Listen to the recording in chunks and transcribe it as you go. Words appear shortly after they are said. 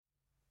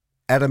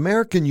At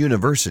American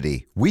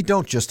University, we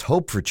don't just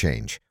hope for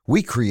change,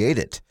 we create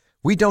it.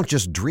 We don't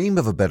just dream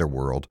of a better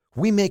world,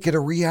 we make it a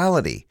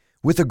reality.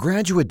 With a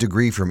graduate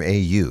degree from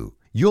AU,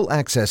 you'll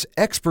access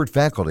expert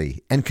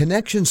faculty and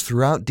connections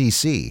throughout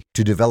DC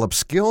to develop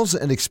skills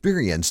and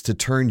experience to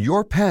turn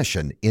your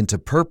passion into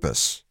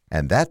purpose.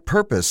 And that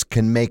purpose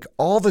can make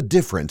all the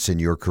difference in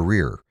your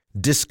career.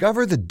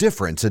 Discover the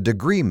difference a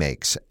degree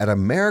makes at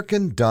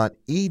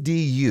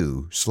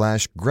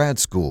american.edu/grad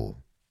school.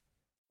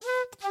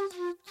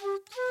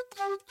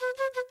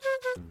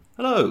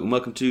 Hello and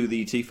welcome to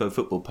the Tifo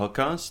Football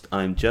Podcast.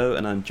 I'm Joe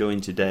and I'm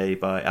joined today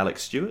by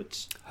Alex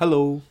Stewart.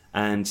 Hello.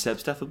 And Seb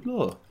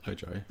Stafford-Bloor. Hi,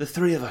 Joe. The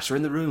three of us are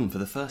in the room for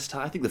the first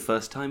time, I think the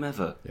first time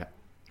ever. Yeah.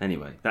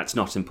 Anyway, that's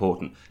not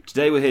important.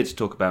 Today we're here to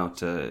talk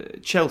about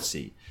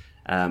Chelsea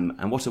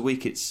and what a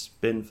week it's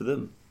been for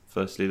them.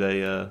 Firstly,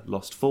 they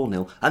lost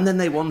 4-0 and then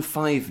they won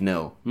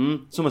 5-0.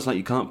 It's almost like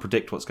you can't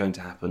predict what's going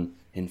to happen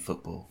in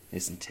football,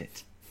 isn't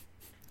it?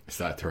 Is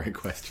that a direct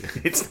question?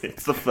 It's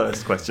the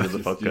first question of the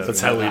podcast.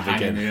 That's how we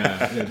begin.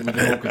 With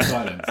an awkward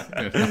silence.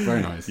 Yeah,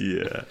 very nice.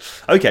 Yeah.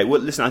 Okay,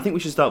 well, listen, I think we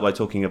should start by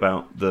talking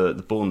about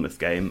the Bournemouth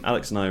game.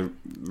 Alex and I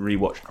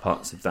rewatched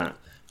parts of that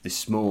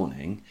this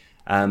morning,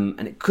 and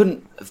it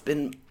couldn't have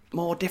been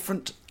more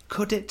different,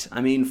 could it?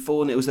 I mean,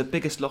 4-0, it was the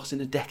biggest loss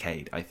in a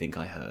decade, I think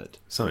I heard.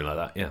 Something like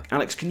that, yeah.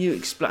 Alex, can you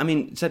explain? I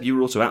mean, Seb, you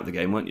were also at the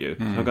game, weren't you?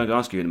 I'm going to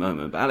ask you in a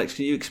moment, but Alex,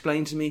 can you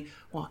explain to me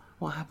what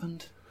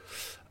happened?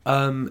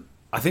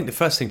 I think the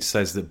first thing to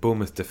say is that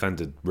Bournemouth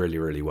defended really,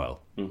 really well,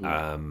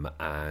 Mm-hmm.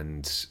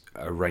 and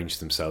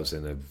arranged themselves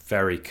in a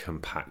very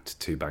compact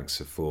two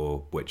banks of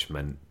four, which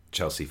meant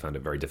Chelsea found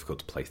it very difficult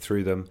to play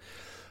through them.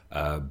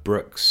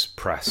 Brooks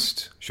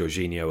pressed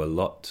Jorginho a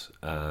lot,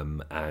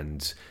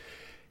 and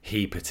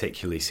he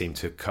particularly seemed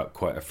to cut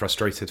quite a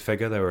frustrated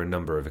figure. There were a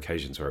number of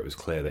occasions where it was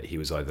clear that he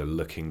was either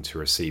looking to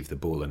receive the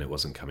ball and it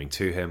wasn't coming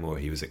to him, or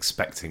he was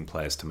expecting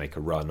players to make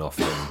a run off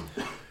him,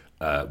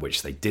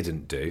 which they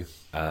didn't do.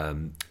 I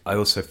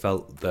also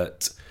felt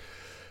that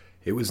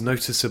it was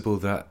noticeable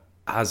that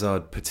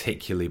Hazard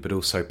particularly, but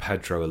also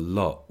Pedro a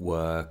lot,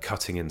 were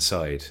cutting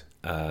inside,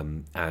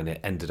 and it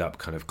ended up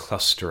kind of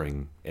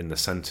clustering in the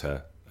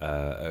centre.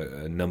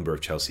 A number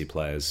of Chelsea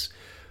players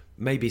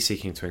maybe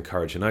seeking to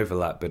encourage an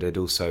overlap, but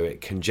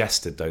it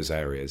congested those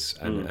areas.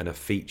 And a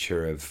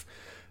feature of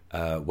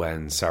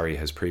when Sarri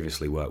has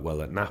previously worked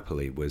well at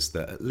Napoli was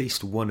that at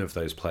least one of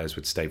those players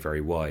would stay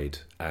very wide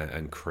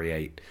and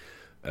create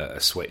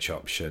a switch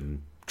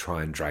option,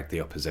 try and drag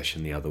the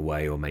opposition the other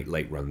way or make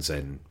late runs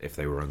in if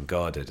they were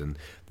unguarded, and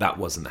that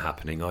wasn't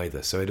happening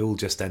either. So it all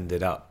just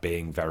ended up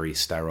being very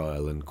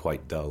sterile and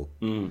quite dull.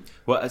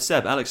 Well,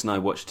 Seb, Alex and I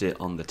watched it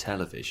on the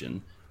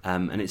television,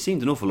 and it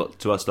seemed an awful lot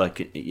to us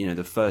like, you know,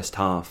 the first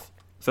half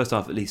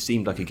at least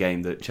seemed like a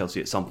game that Chelsea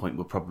at some point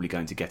were probably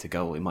going to get a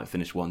goal. It might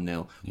finish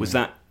 1-0. Was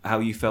that how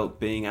you felt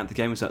being at the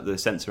game? Was that the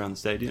sense around the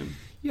stadium?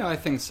 Yeah, I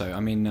think so.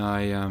 I mean,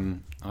 I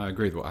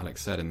agree with what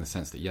Alex said in the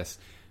sense that, yes,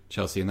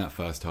 Chelsea in that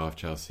first half,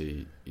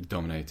 Chelsea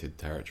dominated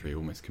territory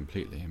almost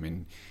completely. I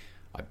mean,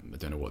 I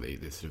don't know what the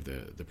sort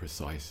of the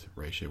precise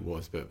ratio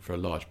was, but for a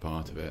large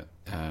part of it,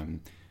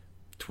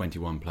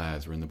 21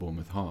 players were in the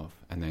Bournemouth half,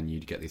 and then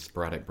you'd get these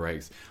sporadic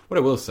breaks. What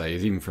I will say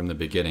is, even from the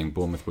beginning,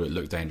 Bournemouth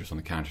looked dangerous on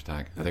the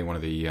counter-attack. I think one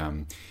of the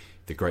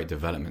great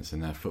developments in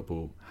their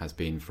football has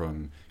been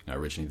from,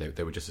 originally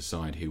they were just a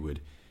side who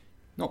would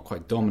not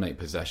quite dominate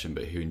possession,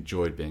 but who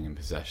enjoyed being in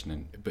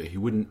possession, but who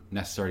wouldn't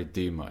necessarily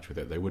do much with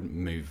it. They wouldn't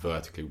move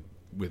vertically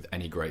with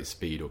any great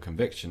speed or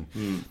conviction.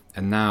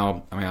 And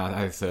now, I mean,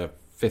 it's the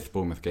fifth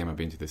Bournemouth game I've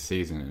been to this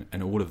season,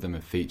 and all of them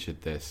have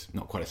featured this,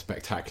 not quite as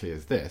spectacularly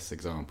as this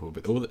example,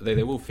 but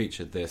they've all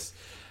featured this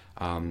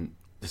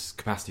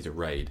capacity to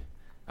raid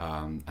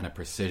and a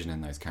precision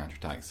in those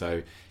counter-attacks.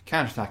 So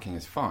counter-attacking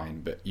is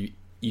fine, but you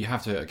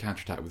have to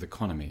counter-attack with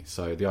economy.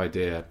 So the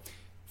idea,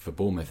 for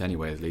Bournemouth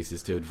anyway at least,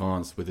 is to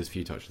advance with as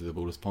few touches of the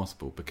ball as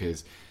possible,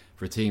 because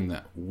for a team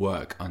that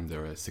work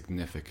under a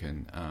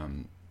significant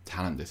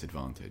talent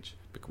disadvantage,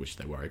 which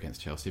they were against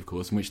Chelsea of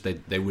course, and which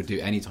they would do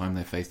any time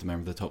they faced a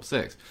member of the top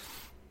six,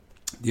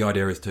 the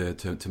idea is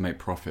to make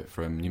profit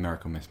from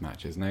numerical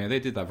mismatches, and they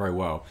did that very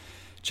well.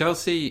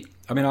 Chelsea,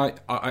 I mean,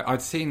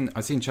 I'd seen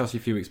Chelsea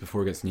a few weeks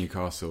before against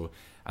Newcastle,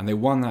 and they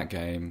won that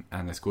game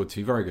and they scored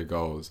two very good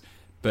goals,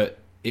 but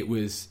it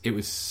was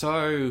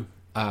so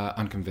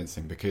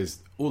unconvincing, because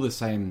all the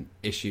same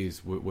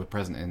issues were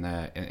present in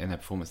their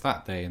performance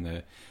that day, in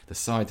the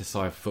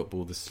side-to-side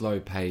football, the slow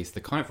pace, the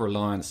kind of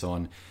reliance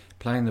on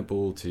playing the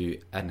ball to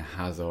Eden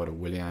Hazard or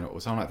Willian or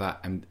something like that,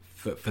 and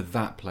for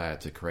that player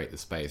to create the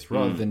space,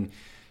 rather than,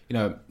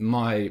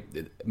 my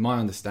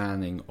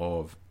understanding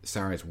of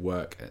Sarri's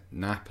work at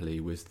Napoli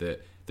was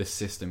that the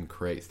system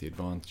creates the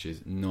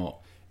advantages, not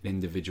an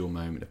individual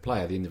moment of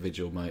play. The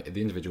individual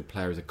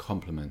player is a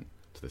complement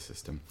to the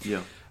system.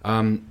 Yeah.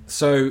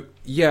 So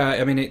yeah,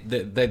 I mean,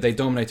 they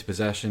dominated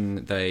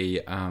possession.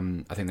 I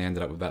think they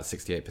ended up with about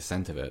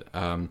 68% of it.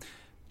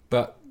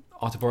 But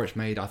Artur Boruc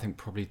made, I think,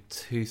 probably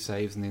two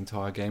saves in the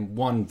entire game.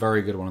 One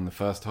very good one in the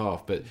first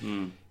half, but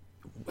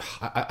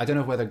I don't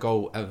know whether a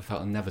goal ever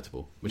felt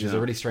inevitable, which is a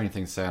really strange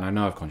thing to say, and I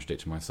know I've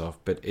contradicted myself,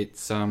 but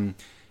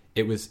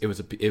it was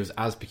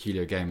as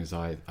peculiar a game as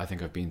I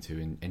think I've been to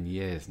in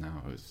years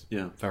now. It was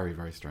very,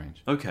 very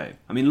strange. Okay,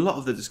 I mean, a lot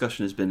of the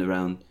discussion has been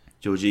around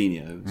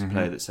Jorginho, who's a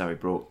player that Sarri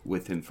brought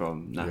with him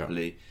from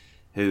Napoli,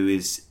 who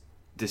is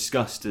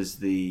discussed as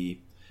the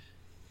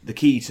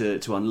key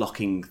to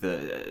unlocking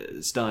the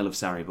style of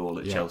Sarri ball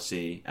at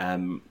Chelsea.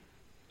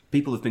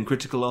 People have been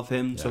critical of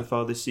him so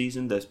far this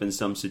season. There's been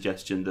some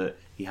suggestion that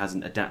he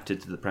hasn't adapted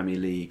to the Premier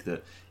League,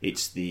 that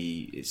it's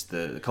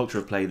the culture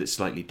of play that's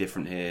slightly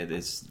different here.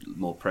 There's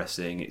more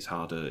pressing, it's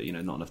harder,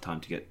 not enough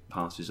time to get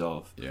passes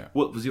off. Yeah.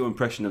 What was your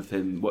impression of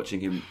him watching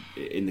him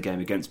in the game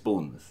against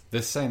Bournemouth?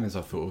 The same as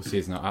I thought all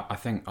season. I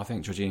think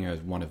Jorginho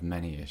is one of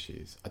many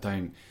issues.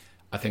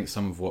 I think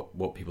some of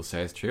what people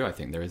say is true. I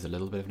think there is a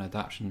little bit of an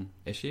adaptation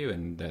issue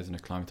and there's an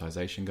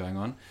acclimatisation going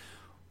on.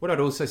 What I'd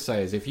also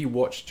say is if you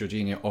watch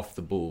Jorginho off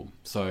the ball,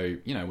 so,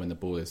 when the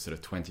ball is sort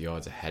of 20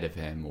 yards ahead of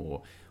him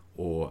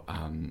or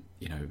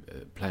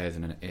players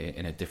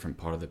in a different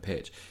part of the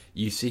pitch,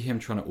 you see him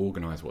trying to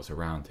organise what's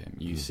around him.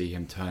 You see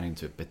him turning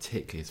to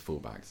particularly his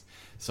fullbacks.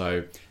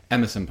 So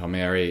Emerson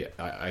Palmieri,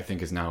 I think,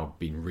 has now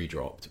been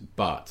redropped,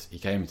 but he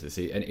came into the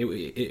season and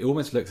it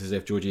almost looks as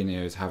if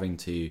Jorginho is having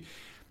to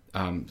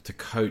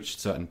coach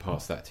certain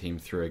parts of that team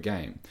through a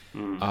game.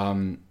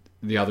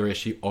 The other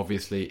issue,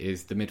 obviously,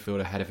 is the midfield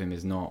ahead of him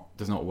does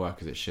not work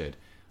as it should.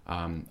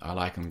 I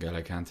like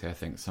N'Golo Kante. I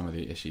think some of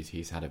the issues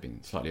he's had have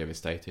been slightly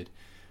overstated.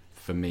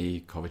 For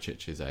me,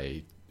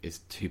 Kovacic is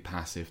too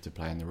passive to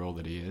play in the role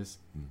that he is.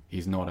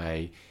 He's not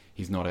a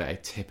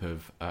tip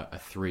of a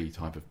 3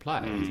 type of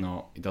player.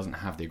 He doesn't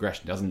have the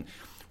aggression.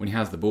 When he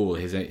has the ball,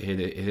 his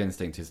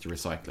instinct is to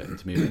recycle it and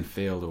to move it in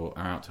field or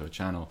out to a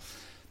channel.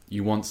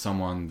 You want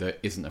someone that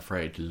isn't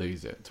afraid to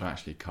lose it, to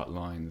actually cut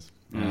lines.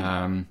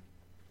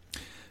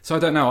 So I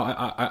don't know.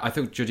 I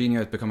think Jorginho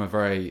has become a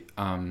very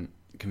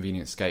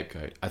convenient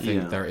scapegoat. I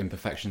think there are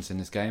imperfections in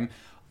this game.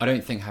 I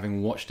don't think,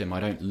 having watched him, I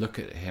don't look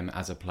at him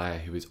as a player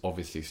who is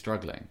obviously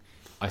struggling.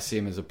 I see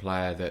him as a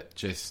player that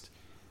just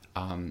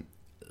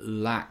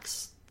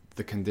lacks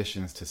the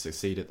conditions to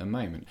succeed at the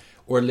moment.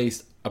 Or at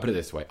least, I'll put it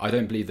this way, I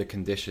don't believe the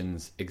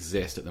conditions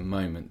exist at the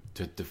moment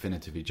to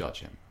definitively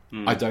judge him.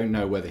 I don't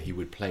know whether he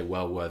would play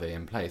well were they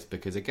in place,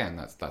 because again,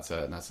 that's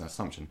an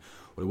assumption.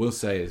 What I will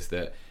say is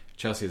that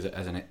Chelsea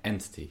as an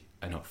entity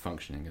are not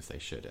functioning as they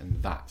should,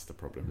 and that's the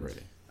problem,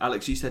 really.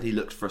 Alex, you said he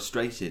looked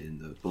frustrated in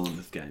the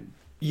Bournemouth game.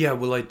 Yeah,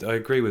 well, I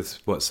agree with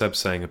what Seb's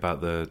saying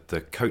about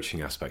the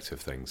coaching aspect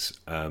of things.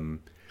 And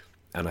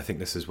I think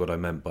this is what I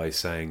meant by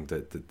saying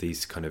that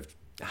these kind of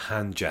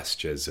hand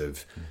gestures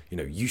of,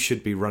 you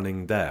should be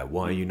running there.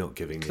 Why are you not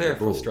giving me the ball?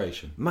 Clear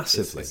frustration.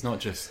 Massively. It's not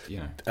just,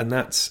 And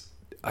that's,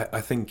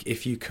 I think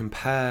if you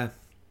compare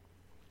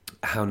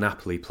how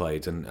Napoli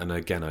played, and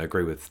again, I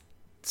agree with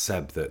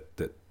Seb that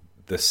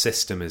the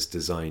system is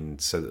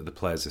designed so that the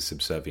players are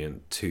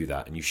subservient to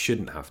that, and you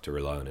shouldn't have to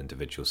rely on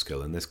individual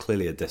skill. And there's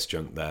clearly a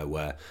disjunct there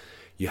where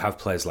you have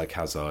players like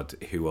Hazard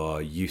who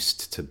are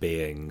used to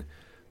being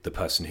the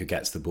person who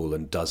gets the ball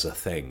and does a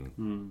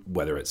thing,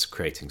 whether it's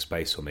creating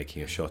space or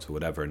making a shot or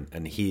whatever,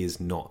 and he is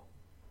not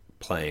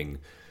playing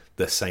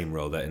the same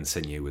role that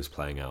Insigne was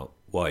playing out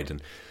wide.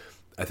 And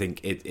I think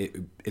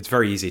it's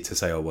very easy to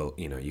say, oh, well,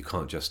 you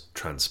can't just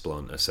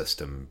transplant a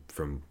system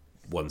from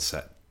one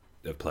set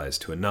of players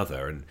to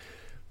another,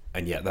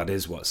 and yet that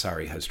is what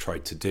Sarri has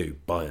tried to do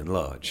by and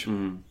large.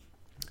 And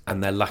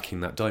they're lacking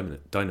that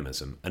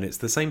dynamism. And it's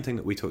the same thing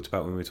that we talked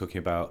about when we were talking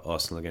about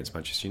Arsenal against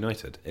Manchester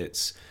United.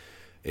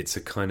 It's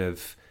a kind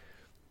of,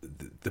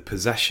 the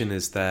possession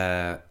is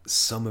there,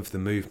 some of the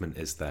movement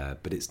is there,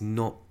 but it's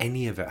not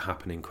any of it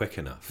happening quick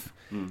enough.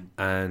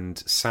 And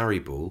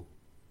Sarri ball,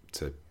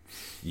 to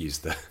use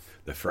the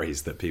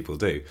phrase that people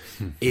do,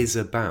 is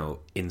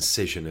about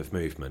incision of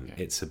movement.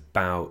 It's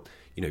about,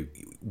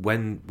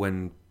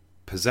 when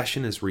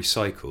possession is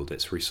recycled,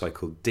 it's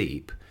recycled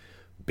deep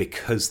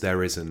because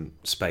there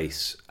isn't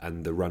space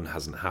and the run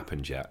hasn't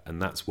happened yet.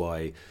 And that's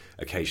why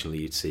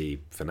occasionally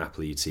for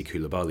Napoli, you'd see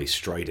Koulibaly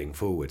striding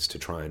forwards to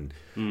try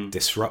and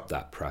disrupt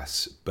that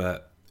press.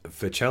 But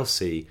for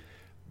Chelsea,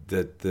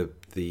 the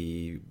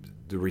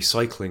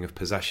recycling of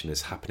possession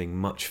is happening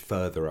much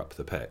further up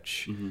the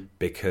pitch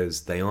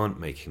because they aren't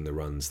making the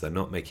runs, they're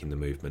not making the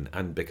movement,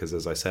 and because,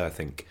 as I say, I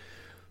think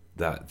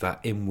that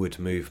inward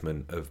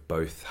movement of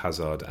both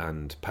Hazard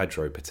and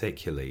Pedro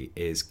particularly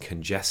is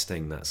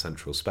congesting that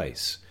central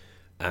space,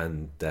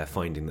 and they're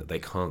finding that they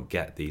can't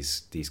get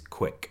these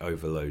quick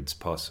overloads,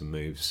 pass and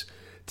moves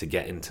to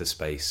get into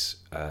space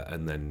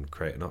and then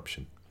create an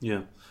option.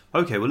 Yeah.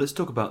 Okay, well, let's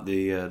talk about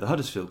the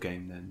Huddersfield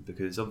game then,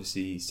 because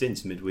obviously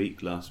since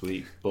midweek last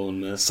week,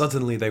 Bournemouth...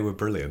 Suddenly they were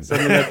brilliant.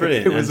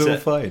 It was all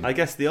fine. I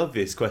guess the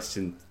obvious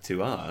question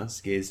to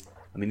ask is,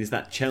 is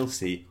that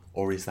Chelsea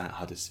or is that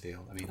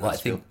Huddersfield?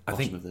 Huddersfield,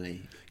 bottom of the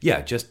league.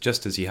 Yeah,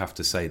 just as you have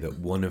to say that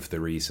one of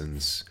the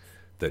reasons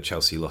that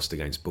Chelsea lost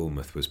against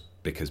Bournemouth was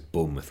because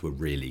Bournemouth were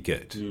really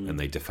good and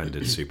they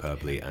defended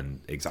superbly,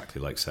 and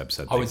exactly like Seb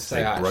said, I would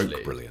say they broke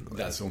actually, brilliantly.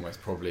 That's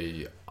almost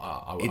probably...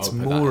 it's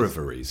more of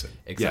a reason.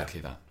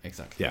 Exactly that.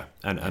 Exactly. Yeah,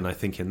 and I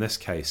think in this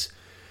case,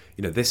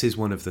 this is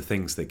one of the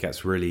things that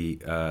gets really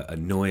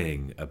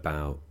annoying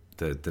about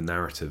the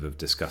narrative of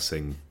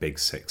discussing Big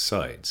Six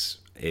sides,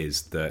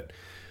 is that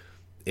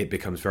it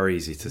becomes very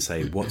easy to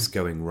say what's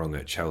going wrong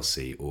at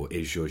Chelsea, or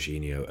is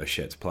Jorginho a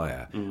shit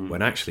player,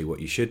 when actually what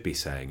you should be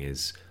saying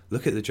is,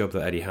 look at the job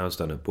that Eddie Howe's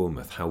done at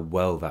Bournemouth, how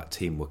well that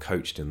team were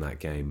coached in that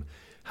game,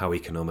 how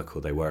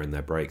economical they were in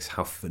their breaks,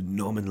 how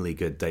phenomenally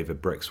good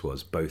David Brooks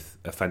was, both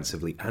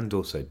offensively and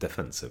also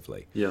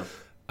defensively. Yeah.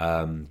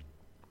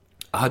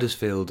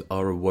 Huddersfield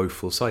are a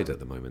woeful side at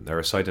the moment. They're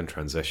a side in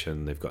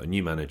transition. They've got a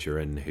new manager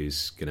in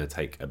who's going to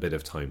take a bit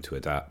of time to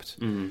adapt.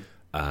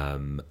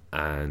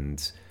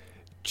 And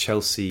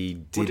Chelsea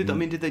didn't...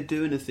 did they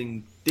do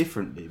anything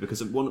differently?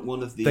 Because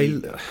one of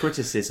the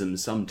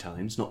criticisms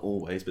sometimes, not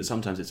always, but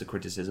sometimes it's a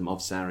criticism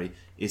of Sarri,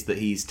 is that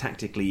he's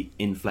tactically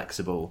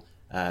inflexible,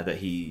 that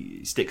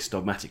he sticks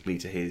dogmatically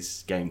to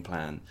his game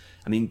plan.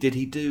 I mean, did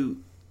he do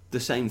the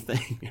same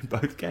thing in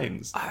both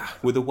games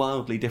with a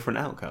wildly different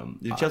outcome?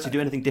 Did Chelsea do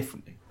anything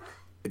differently?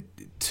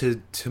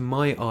 To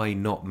my eye,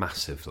 not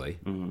massively.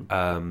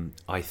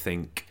 I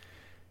think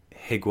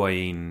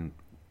Higuain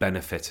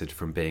benefited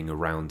from being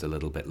around a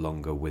little bit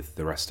longer with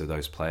the rest of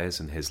those players,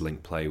 and his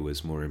link play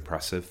was more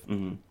impressive.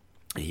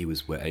 He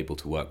were able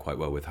to work quite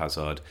well with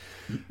Hazard,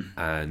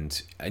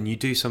 and you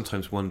do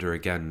sometimes wonder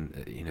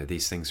again.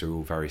 These things are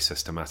all very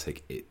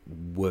systematic. It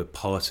were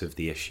part of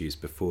the issues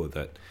before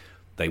that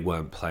they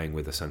weren't playing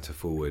with a centre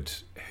forward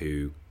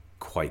who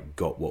quite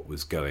got what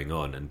was going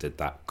on, and did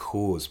that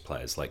cause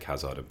players like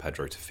Hazard and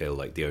Pedro to feel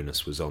like the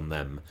onus was on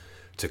them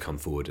to come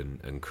forward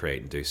and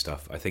create and do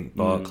stuff. I think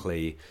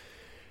Barkley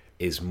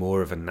is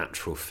more of a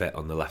natural fit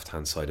on the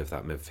left-hand side of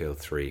that midfield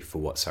three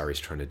for what Sarri's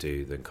trying to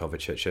do than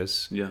Kovacic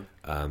is. Yeah.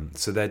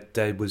 So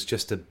there was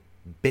just a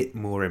bit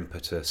more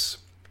impetus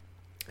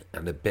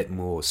and a bit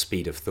more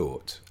speed of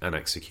thought and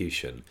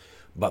execution,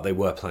 but they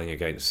were playing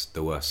against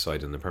the worst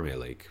side in the Premier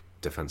League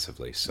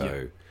defensively.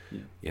 So,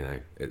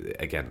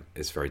 again,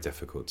 it's very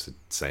difficult to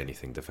say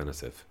anything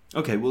definitive.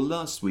 Okay, well,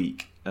 last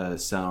week,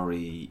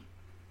 Sarri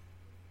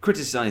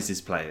criticised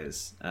his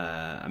players.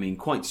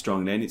 Quite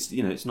strongly, and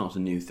it's not a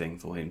new thing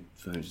for him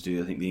to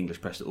do. I think the English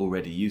press are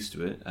already used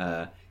to it.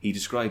 He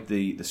described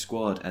the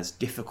squad as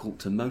difficult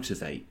to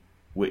motivate,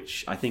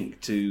 which I think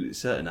to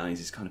certain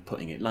eyes is kind of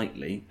putting it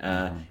lightly.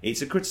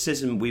 It's a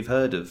criticism we've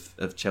heard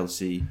of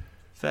Chelsea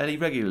fairly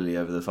regularly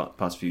over the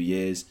past few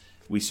years.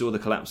 We saw the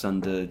collapse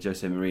under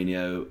Jose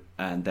Mourinho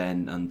and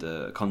then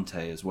under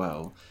Conte as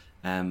well.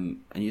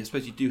 And I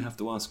suppose you do have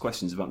to ask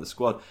questions about the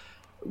squad.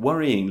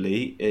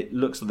 Worryingly, it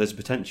looks like there's a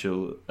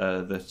potential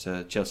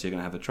that Chelsea are going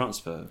to have a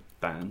transfer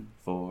ban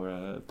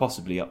for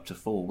possibly up to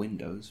 4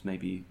 windows,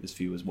 maybe as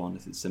few as 1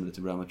 if it's similar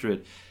to Real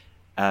Madrid,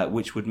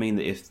 which would mean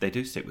that if they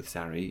do stick with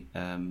Sarri,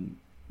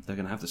 they're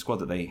going to have the squad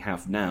that they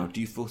have now. Do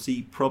you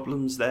foresee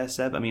problems there,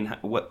 Seb? I mean,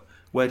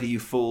 where do you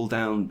fall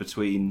down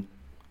between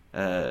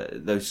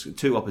those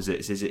two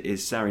opposites?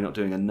 Is Sarri not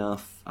doing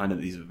enough? I know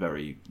these are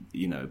very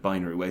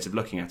binary ways of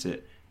looking at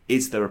it.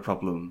 Is there a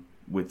problem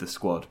with the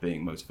squad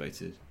being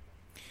motivated?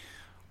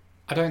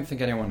 I don't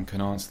think anyone can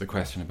answer the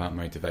question about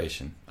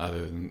motivation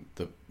other than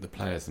the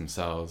players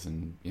themselves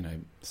and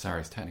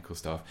Sarri's technical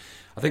stuff.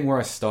 I think where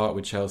I start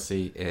with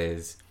Chelsea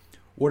is,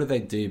 what did they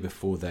do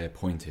before they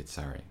appointed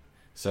Sarri?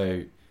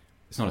 So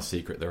it's not a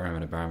secret that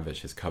Roman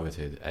Abramovich has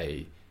coveted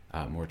a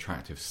more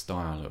attractive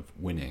style of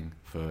winning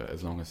for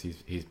as long as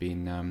he's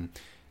been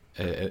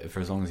for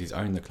as long as he's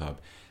owned the club.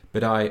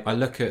 But I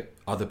look at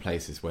other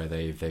places where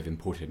they've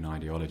imported an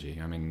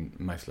ideology. I mean,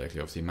 most likely,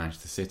 obviously,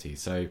 Manchester City.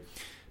 So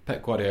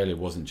Pep Guardiola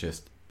wasn't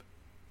just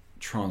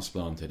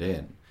transplanted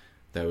in.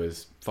 There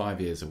was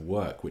 5 years of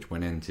work which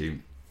went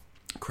into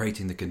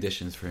creating the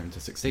conditions for him to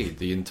succeed.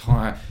 The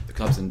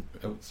club's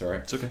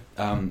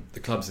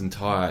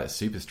entire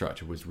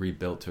superstructure was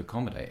rebuilt to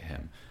accommodate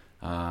him.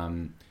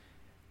 And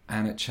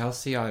at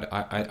Chelsea,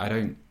 I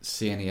don't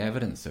see any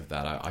evidence of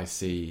that. I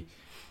see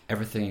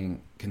everything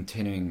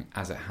continuing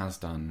as it has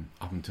done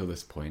up until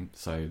this point.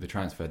 So the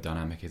transfer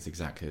dynamic is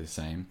exactly the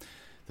same.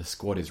 The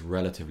squad is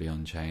relatively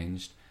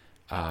unchanged.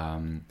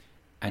 And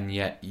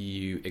yet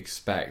you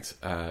expect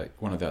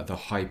one of the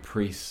high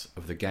priests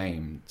of the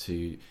game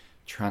to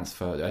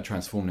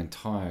transform an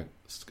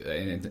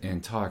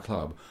entire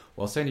club,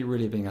 whilst only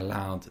really being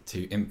allowed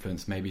to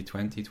influence maybe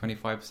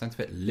 20-25% of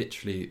it.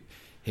 Literally,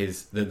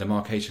 the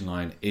markation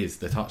line is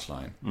the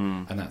touchline,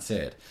 and that's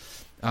it.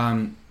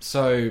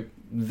 So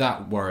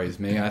that worries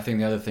me. I think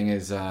the other thing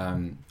is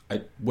when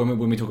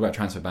we talk about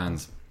transfer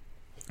bans,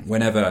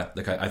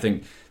 I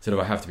think sort of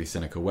I have to be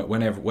cynical.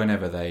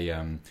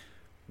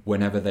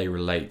 Whenever they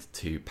relate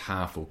to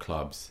powerful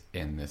clubs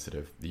in the sort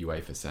of the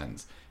UEFA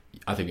sense,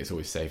 I think it's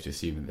always safe to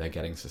assume that they're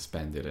getting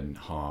suspended and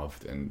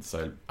halved, and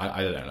so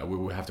I don't know.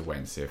 We'll have to wait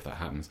and see if that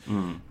happens.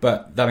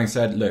 But that being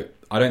said, look,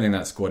 I don't think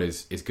that squad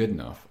is good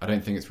enough. I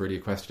don't think it's really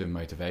a question of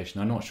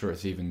motivation. I'm not sure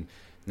it's even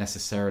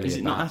necessarily. Is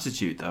it not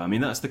attitude though? I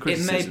mean, that's the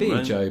criticism. It may be,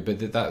 right? Joe, but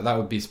that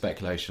would be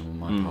speculation on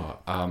my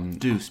part.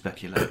 Do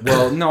speculate.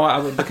 Well,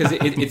 no, because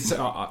it's.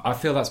 I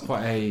feel that's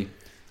quite a.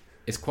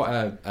 It's quite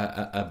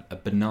a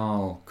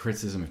banal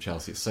criticism of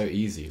Chelsea. It's so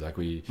easy. Like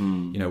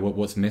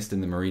what's missed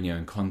in the Mourinho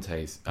and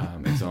Conte's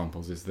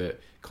examples is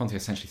that Conte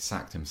essentially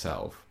sacked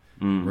himself.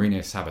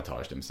 Mourinho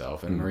sabotaged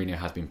himself, and Mourinho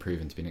has been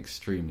proven to be an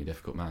extremely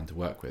difficult man to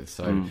work with.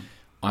 So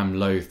I'm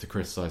loath to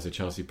criticise the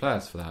Chelsea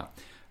players for that.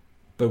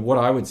 But what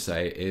I would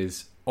say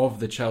is, of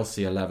the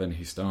Chelsea 11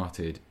 who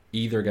started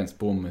either against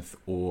Bournemouth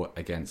or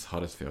against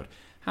Huddersfield,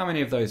 how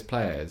many of those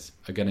players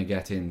are going to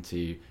get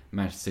into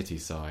Manchester City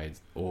side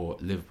or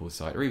Liverpool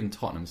side or even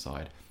Tottenham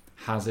side?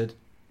 Hazard,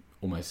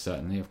 almost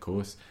certainly, of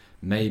course.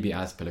 Maybe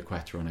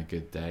Azpilicueta on a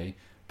good day.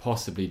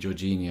 Possibly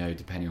Jorginho,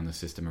 depending on the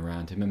system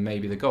around him, and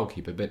maybe the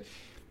goalkeeper. But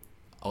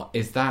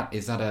is that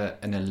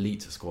an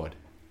elite squad?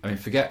 I mean,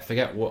 forget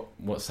what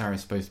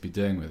Sarri's supposed to be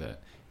doing with it.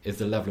 Is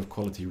the level of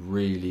quality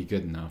really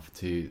good enough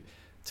to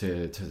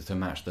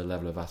match the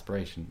level of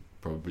aspiration?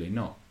 Probably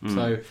not.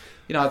 So,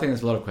 I think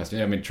there's a lot of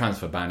questions. I mean,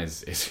 transfer ban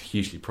is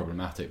hugely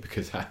problematic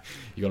because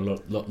you got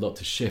a lot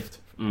to shift,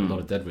 a lot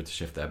of deadwood to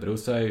shift there. But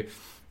also,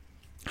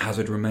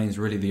 Hazard remains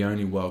really the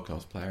only world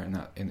class player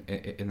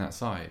in that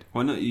side.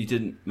 Why not? You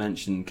didn't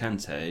mention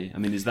Kante. I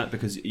mean, is that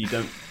because you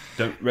don't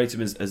rate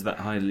him as that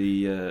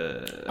highly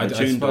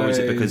attuned, or is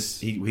it because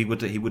he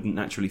wouldn't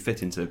naturally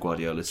fit into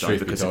Guardiola's side?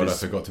 Truth be told, I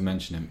forgot to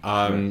mention him.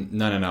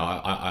 No.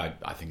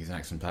 I think he's an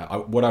excellent player.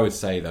 What I would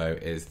say though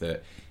is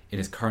that in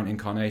his current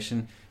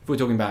incarnation, if we're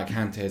talking about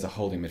Kante as a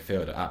holding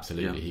midfielder,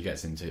 absolutely, he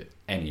gets into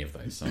any of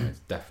those sides,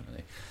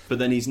 definitely. But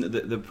then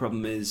the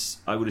problem is,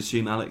 I would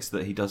assume, Alex,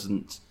 that he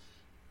doesn't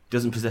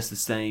possess the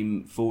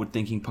same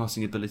forward-thinking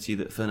passing ability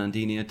that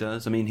Fernandinho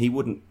does. I mean, he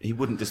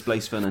wouldn't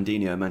displace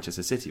Fernandinho at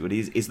Manchester City. But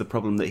is the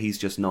problem that he's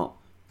just not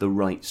the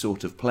right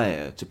sort of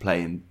player to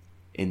play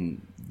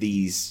in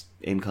these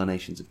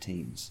incarnations of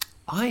teams?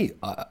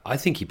 I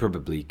think he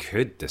probably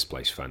could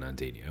displace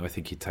Fernandinho. I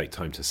think he'd take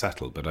time to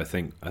settle. But I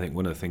think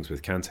one of the things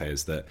with Kante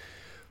is that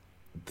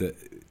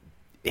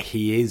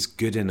he is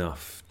good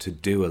enough to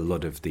do a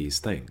lot of these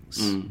things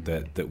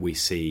that we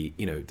see.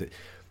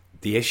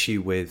 The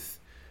issue with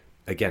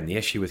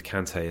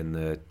Kante in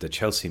the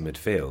Chelsea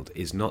midfield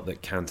is not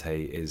that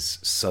Kante is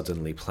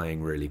suddenly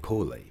playing really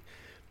poorly.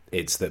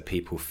 It's that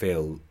people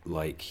feel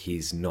like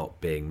he's not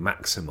being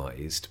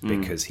maximised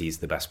because he's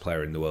the best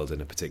player in the world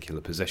in a particular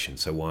position.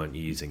 So why aren't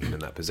you using him in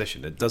that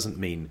position? It doesn't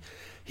mean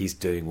he's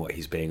doing what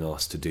he's being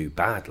asked to do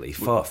badly.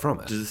 Far from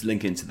it. Does this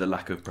link into the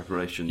lack of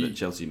preparation that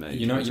Chelsea made?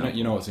 You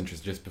know what's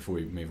interesting. Just before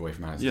we move away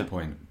from Alex's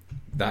point,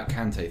 that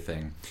Kante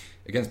thing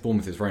against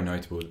Bournemouth is very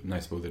notable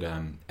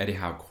that Eddie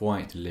Howe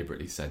quite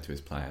deliberately said to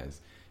his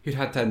players, who'd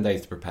had 10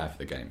 days to prepare for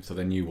the game, so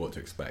they knew what to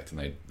expect,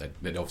 and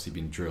they'd obviously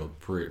been drilled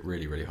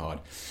really, really hard.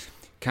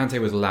 Kante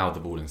was allowed the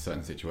ball in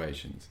certain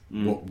situations.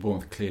 What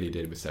Bournemouth clearly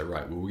did was say,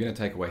 right, well, we're going to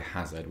take away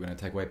Hazard, we're going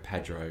to take away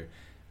Pedro,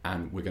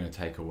 and we're going to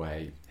take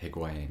away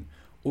Higuain.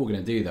 All we're going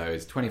to do, though,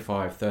 is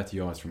 25, 30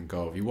 yards from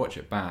goal. If you watch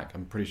it back,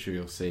 I'm pretty sure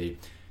you'll see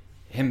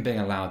him being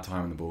allowed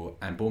time on the ball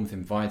and Bournemouth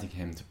inviting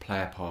him to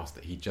play a pass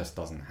that he just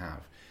doesn't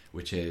have,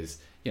 which is,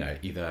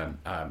 either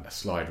a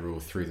slide rule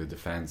through the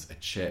defence, a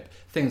chip,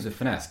 things with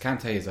finesse.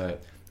 Kante is I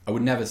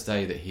would never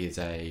say that he is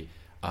a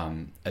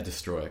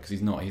destroyer, because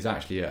he's not. He's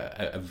actually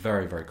a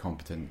very, very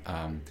competent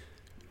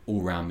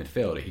all-round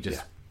midfielder. He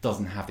just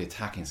doesn't have the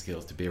attacking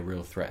skills to be a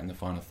real threat in the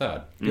final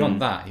third.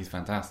 Beyond that, he's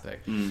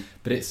fantastic.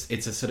 But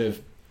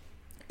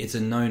it's a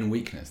known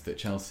weakness that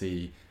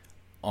Chelsea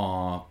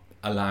are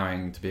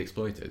allowing to be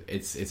exploited.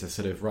 It's a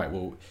sort of, right,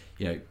 well,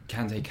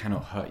 Kante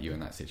cannot hurt you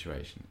in that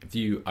situation.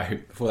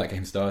 Before that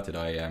game started,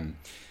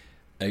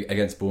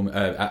 against Bournemouth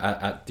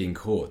at Dean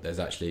Court, there's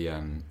actually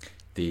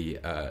the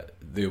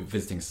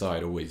visiting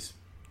side always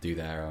do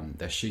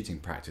their shooting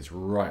practice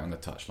right on the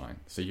touchline.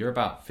 So you're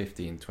about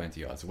 15-20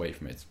 yards away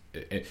from it.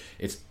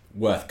 It's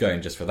worth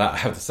going just for that, I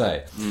have to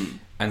say.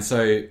 And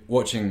so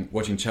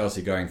watching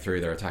Chelsea going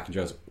through their attacking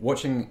drills,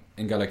 watching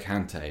N'Golo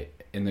Kante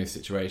in those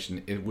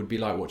situations, it would be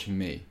like watching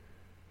me.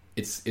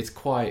 It's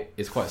quite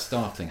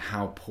startling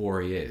how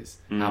poor he is,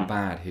 how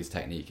bad his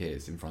technique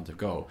is in front of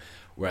goal.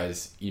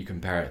 Whereas you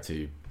compare it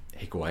to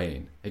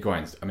Higuain.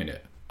 Higuain's, I mean,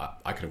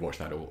 I could have watched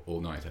that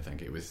all night. I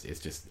think it's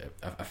just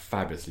a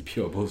fabulously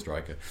pure ball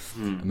striker,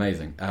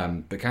 amazing.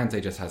 But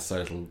Kante just has so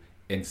little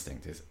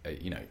instinct.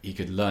 He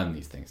could learn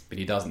these things, but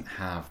he doesn't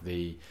have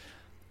the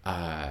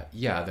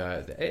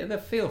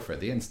feel for it,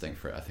 the instinct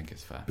for it. I think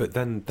it's fair. But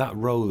then that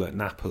role at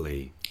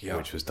Napoli,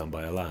 which was done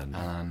by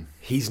Alan,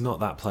 he's not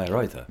that player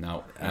either.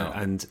 No.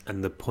 And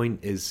the point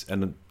is,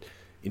 and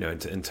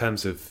in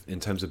terms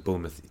of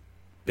Bournemouth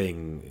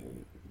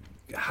being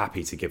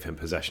happy to give him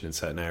possession in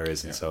certain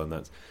areas and so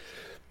on,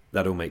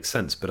 that all makes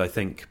sense. But I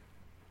think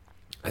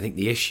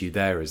the issue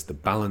there is the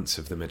balance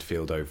of the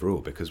midfield overall,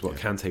 because what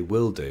Kante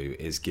will do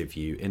is give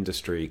you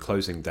industry,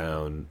 closing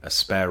down, a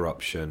spare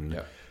option,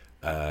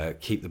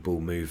 keep the ball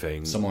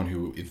moving. Someone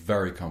who is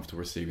very comfortable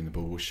receiving the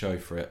ball will show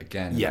for it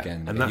again and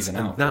again.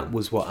 And that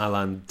was what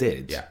Alan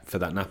did for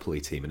that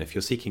Napoli team. And if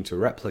you're seeking to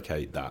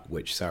replicate that,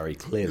 which Sarri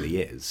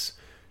clearly is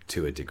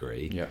to a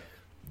degree,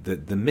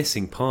 the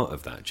missing part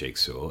of that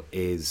jigsaw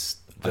is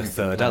the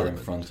third element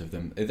in front of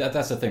them.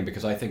 That's the thing,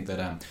 because I think that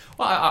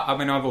I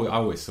mean, I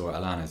always saw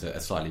Alan as a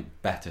slightly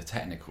better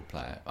technical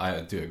player.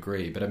 I do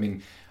agree, but I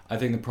mean, I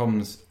think the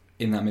problems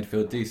in that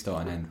midfield do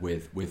start and end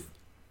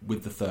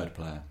with the third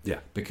player. Yeah,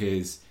 is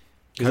because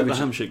it the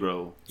Hamsik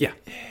role? Yeah.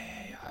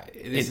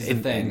 This is the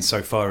thing.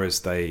 Insofar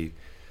as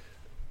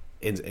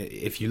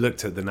if you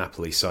looked at the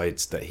Napoli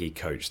sides that he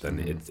coached,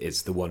 then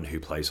it's the one who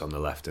plays on the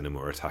left in a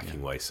more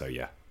attacking way. So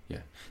yeah,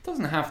 it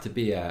doesn't have to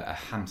be a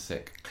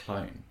Hamsik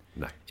clone.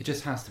 No, it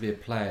just has to be a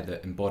player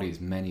that embodies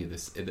many of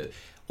this.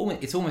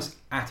 It's almost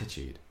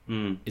attitude.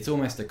 It's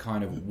almost a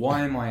kind of,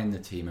 why am I in the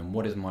team and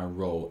what is my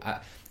role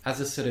as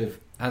a sort of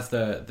as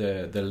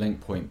the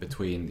link point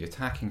between the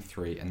attacking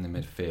three and the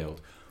midfield.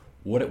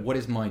 What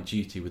is my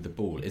duty with the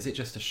ball? Is it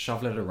just to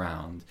shovel it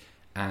around?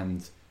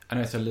 And I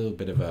know it's a little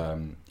bit of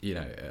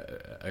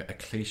a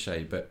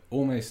cliche, but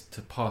almost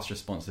to pass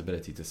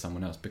responsibility to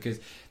someone else, because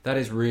that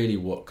is really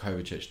what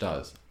Kovacic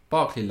does.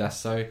 Barkley less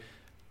so.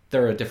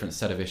 There are a different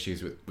set of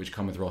issues which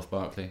come with Ross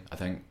Barkley. I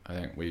think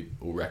we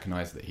all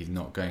recognise that he's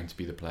not going to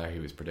be the player he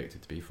was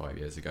predicted to be 5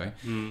 years ago.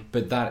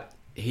 But that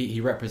he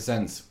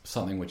represents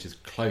something which is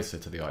closer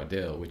to the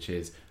ideal, which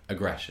is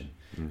aggression.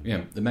 You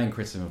know, the main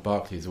criticism of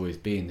Barkley has always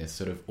been this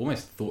sort of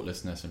almost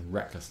thoughtlessness and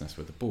recklessness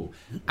with the ball.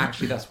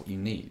 Actually, that's what you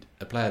need.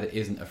 A player that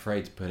isn't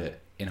afraid to put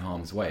it in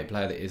harm's way. A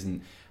player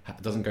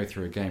that doesn't go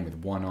through a game with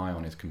one eye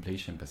on his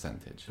completion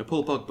percentage. A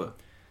Paul Pogba?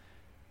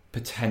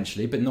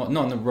 Potentially, but not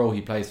in the role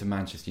he plays for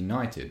Manchester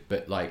United.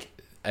 But like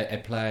a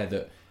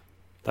player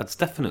that's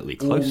definitely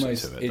closer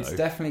to it. It's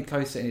definitely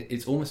closer.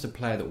 It's almost a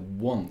player that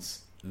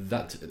wants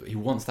that. He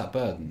wants that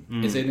burden.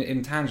 It's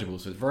intangible,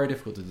 so it's very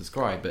difficult to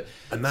describe.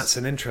 And that's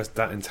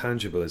that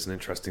intangible is an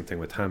interesting thing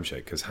with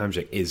Hamsik, because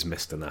Hamsik is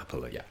Mr.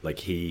 Napoli. Yeah. Like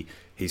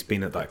he's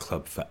been at that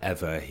club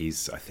forever.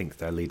 He's, I think,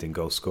 their leading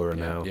goal scorer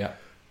now. Yeah.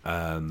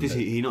 Did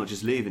he not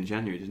just leave in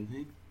January? Didn't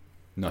he?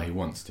 No, he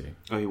wants to.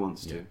 Oh, he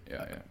wants to.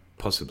 Yeah.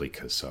 Possibly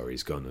because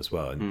Sarri's gone as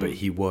well. But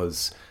he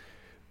was,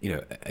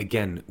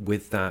 again,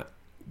 with that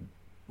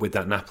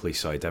Napoli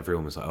side,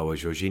 everyone was like, oh, well,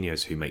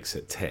 Jorginho's who makes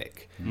it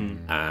tick.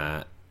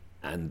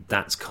 And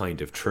that's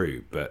kind of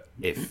true. But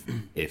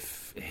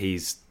if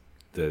he's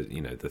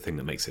the thing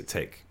that makes it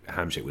tick,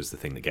 Hamsik was the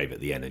thing that gave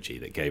it the energy,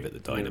 that gave it the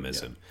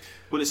dynamism.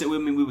 Well, I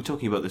mean, we were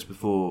talking about this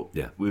before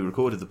we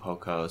recorded the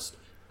podcast.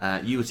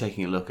 You were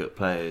taking a look at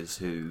players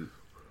who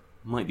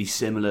might be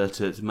similar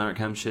to Marek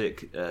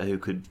Hamsik, who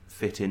could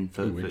fit in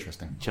for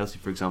Chelsea,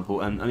 for example.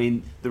 And I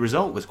mean, the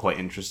result was quite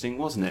interesting,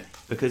 wasn't it?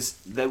 Because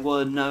there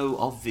were no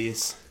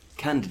obvious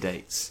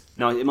candidates.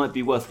 Now, it might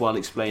be worthwhile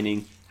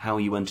explaining how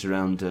you went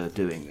around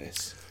doing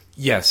this.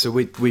 Yeah, so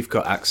we've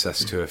got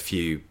access to a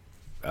few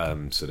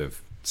sort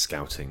of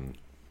scouting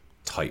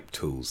type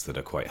tools that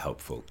are quite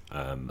helpful,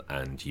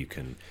 and you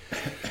can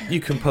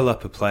pull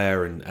up a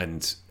player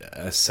and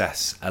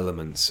assess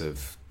elements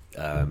of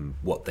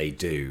what they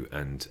do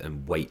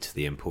and weight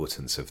the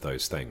importance of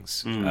those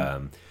things.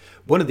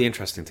 One of the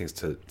interesting things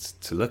to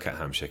look at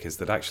Hamsik is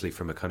that actually,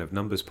 from a kind of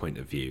numbers point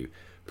of view,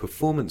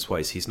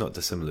 performance-wise, he's not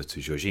dissimilar to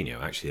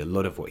Jorginho. Actually, a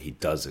lot of what he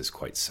does is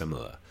quite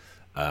similar,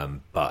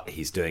 but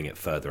he's doing it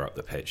further up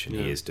the pitch, and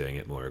he is doing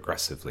it more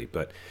aggressively.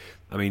 But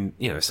I mean,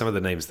 some of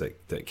the names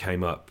that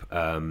came up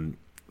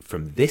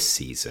from this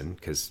season,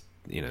 because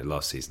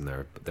last season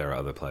there are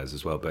other players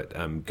as well, but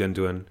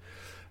Gundogan,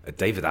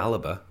 David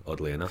Alaba,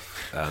 oddly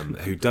enough,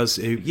 but he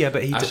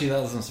that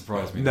doesn't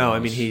surprise me. No, I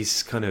mean,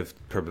 he's kind of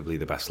probably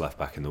the best left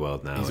back in the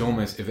world now. He's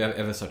almost, if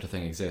ever such a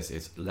thing exists,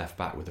 it's left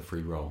back with a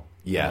free role.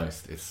 Yeah,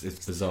 almost.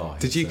 It's bizarre.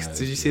 Did you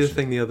see the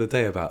thing the other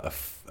day about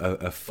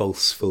a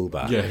false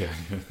fullback? Yeah.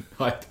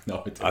 I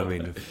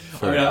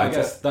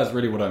guess that's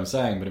really what I'm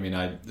saying. But I mean,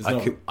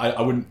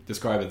 I wouldn't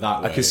describe it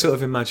that way. I could sort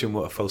of imagine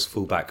what a false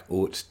fullback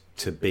ought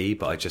to be,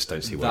 but I just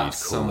don't see why you'd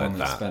call it that.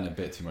 That spent a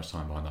bit too much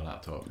time behind the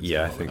laptop.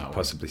 Yeah, I think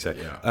possibly so.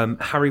 Yeah.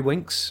 Harry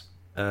Winks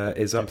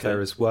is up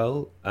there as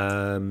well.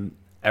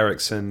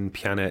 Eriksen,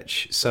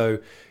 Pjanic. So,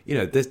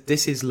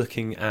 this is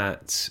looking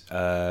at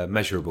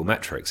measurable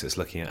metrics. It's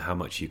looking at how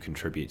much you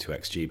contribute to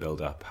XG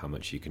build-up, how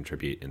much you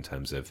contribute in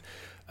terms of,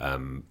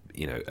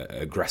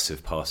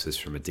 aggressive passes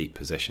from a deep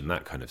position,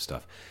 that kind of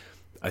stuff.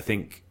 I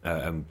think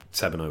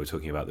Seb and I were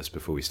talking about this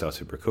before we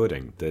started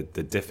recording. The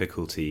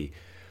difficulty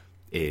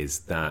is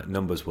that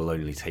numbers will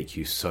only take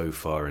you so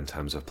far in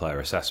terms of player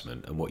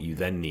assessment, and what you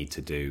then need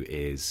to do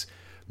is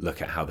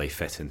look at how they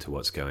fit into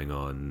what's going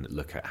on,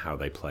 look at how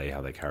they play,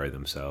 how they carry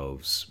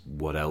themselves,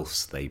 what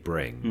else they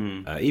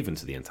bring, even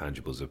to the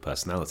intangibles of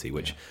personality,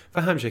 which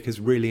for Hamsik is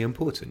really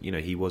important.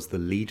 He was the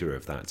leader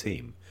of that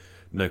team,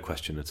 no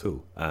question at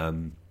all.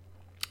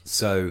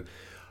 So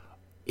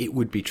it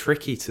would be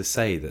tricky to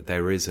say that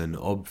there is an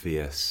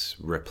obvious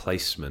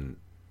replacement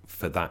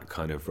for that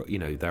kind of,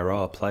 there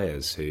are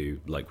players who,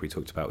 like we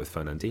talked about with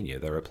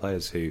Fernandinho, there are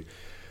players who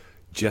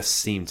just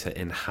seem to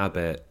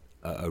inhabit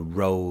a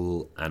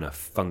role and a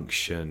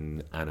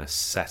function and a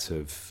set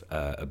of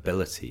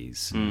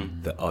abilities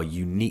that are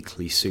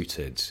uniquely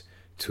suited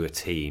to a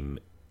team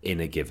in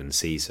a given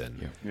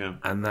season,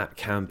 and that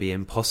can be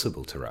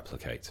impossible to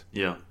replicate.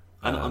 Yeah,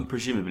 and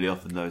presumably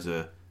often those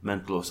are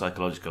mental or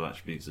psychological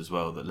attributes as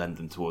well that lend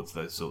them towards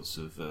those sorts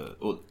of,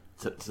 or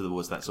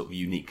towards that sort of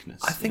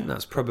uniqueness. I think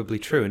that's probably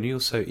true, and you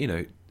also,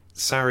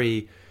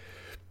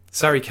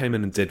 Sarri came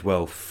in and did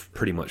well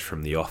pretty much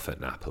from the off at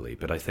Napoli,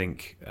 but I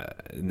think,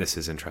 and this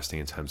is interesting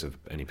in terms of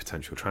any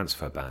potential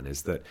transfer ban,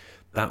 is that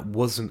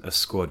wasn't a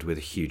squad with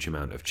a huge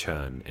amount of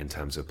churn in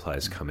terms of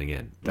players coming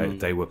in.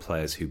 They were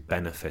players who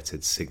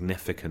benefited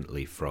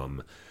significantly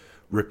from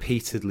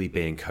repeatedly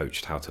being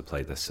coached how to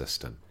play this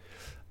system.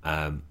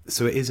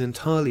 So it is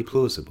entirely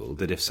plausible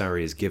that if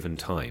Sarri is given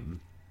time,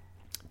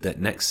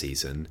 that next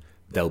season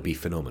they'll be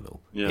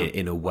phenomenal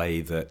in a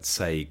way that,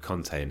 say,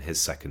 Conte in his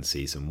second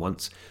season,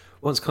 once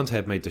Conte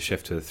had made the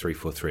shift to the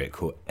 3-4-3, it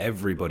caught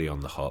everybody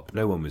on the hop.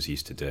 No one was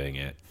used to doing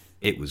it.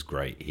 It was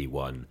great. He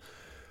won.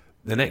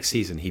 The next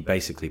season, he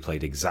basically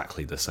played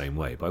exactly the same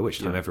way, by which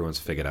time everyone's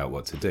figured out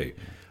what to do.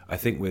 I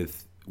think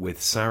with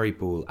Sarri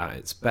ball at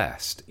its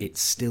best,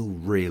 it's still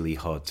really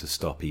hard to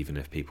stop, even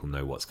if people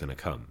know what's going to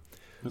come.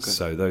 Okay.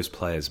 So those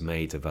players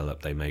may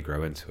develop, they may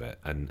grow into it,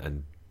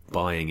 and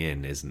buying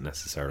in isn't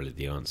necessarily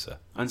the answer.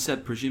 And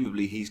Seb,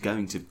 presumably he's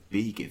going to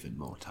be given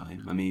more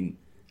time. I mean,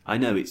 I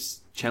know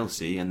it's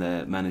Chelsea and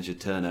their manager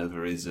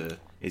turnover is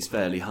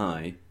fairly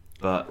high,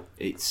 but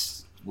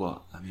it's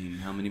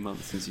how many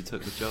months since he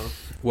took the job?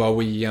 Well,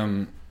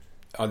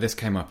 this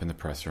came up in the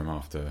press room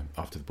after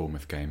the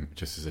Bournemouth game,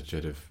 just as a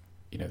sort of,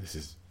 this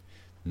is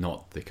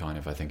not the kind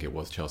of, I think it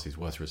was Chelsea's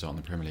worst result in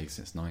the Premier League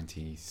since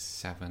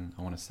 '97.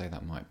 I want to say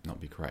that might not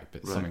be correct,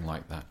 but something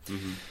like that.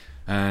 Mm-hmm.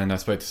 And I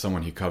spoke to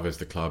someone who covers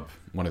the club,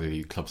 one of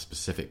the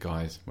club-specific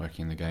guys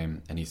working in the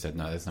game, and he said,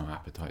 no, there's no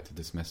appetite to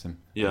dismiss him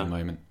at the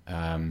moment.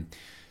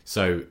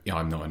 So,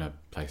 I'm not in a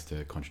place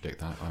to contradict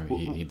that.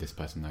 This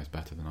person knows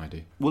better than I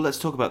do. Well, let's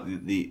talk about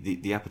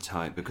the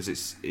appetite, because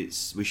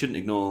it's we shouldn't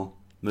ignore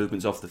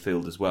movements off the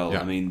field as well. Yeah.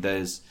 I mean,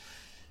 there's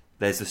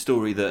the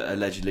story that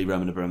allegedly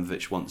Roman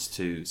Abramovich wants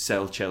to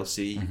sell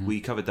Chelsea. Mm-hmm.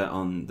 We covered that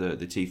on the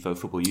Tifo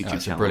Football YouTube channel.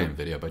 It's a brilliant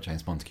video by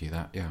James Montague,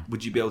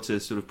 Would you be able to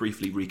sort of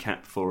briefly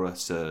recap for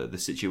us the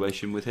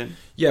situation with him?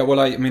 Yeah, well,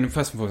 I mean,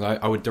 first and foremost,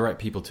 I would direct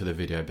people to the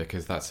video,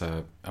 because it's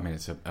a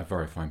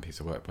very fine piece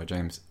of work by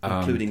James.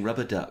 Including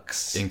rubber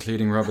ducks.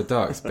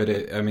 But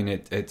it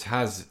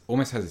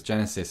almost has its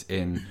genesis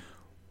in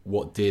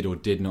what did or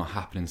did not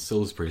happen in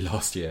Salisbury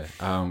last year,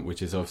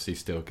 which is obviously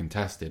still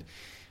contested.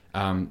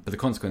 But the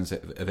consequence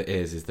of it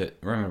is that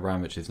Roman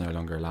Abramovich is no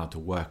longer allowed to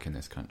work in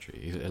this country.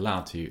 He's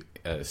allowed to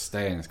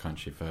stay in this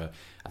country for,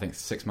 I think,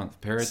 6-month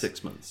period.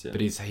 6 months, yeah.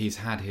 But he's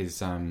had his...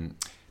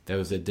 there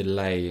was a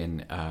delay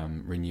in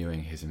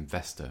renewing his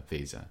investor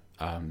visa,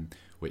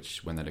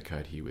 which, when that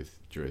occurred, he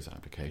withdrew his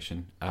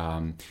application.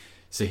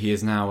 So he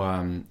is now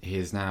an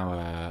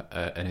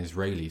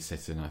Israeli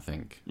citizen, I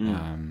think.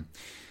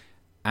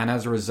 And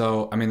as a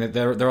result, I mean,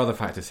 there are other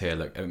factors here.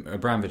 Look,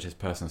 Abramovich's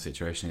personal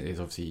situation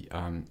is obviously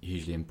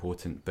hugely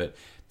important, but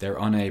they're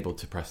unable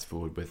to press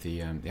forward with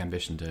the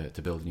ambition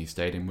to build a new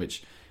stadium,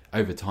 which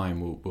over time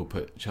will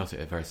put Chelsea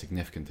at a very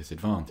significant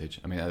disadvantage.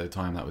 I mean, at the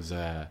time that was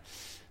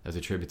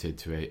attributed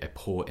to a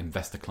poor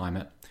investor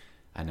climate,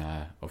 and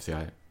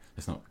obviously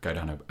let's not go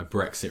down a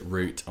Brexit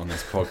route on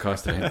this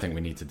podcast. I don't think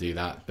we need to do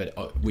that,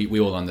 but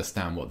we all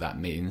understand what that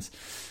means.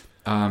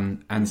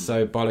 And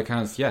so, by all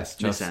accounts,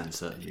 yes, Miss Anne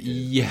certainly did.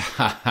 Yeah,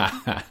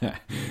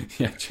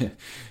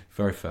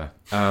 very fair.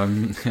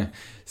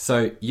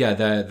 So, yeah,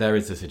 there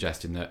is a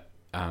suggestion that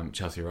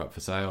Chelsea are up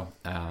for sale.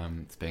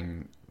 It's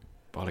being,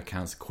 by all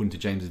accounts, according to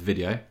James's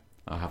video,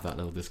 I'll have that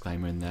little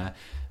disclaimer in there.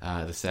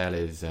 The sale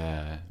is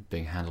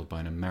being handled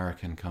by an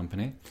American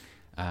company,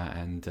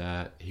 and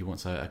he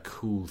wants a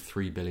cool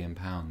 £3 billion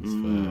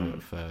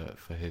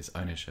for his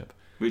ownership.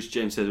 Which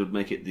James said would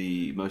make it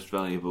the most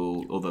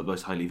valuable or the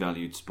most highly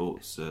valued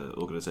sports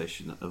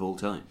organisation of all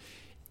time.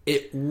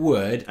 It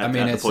would.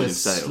 It's a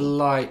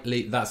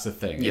slightly... That's the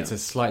thing. Yeah. It's a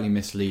slightly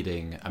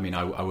misleading... I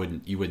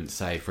mean, you wouldn't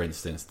say, for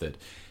instance, that,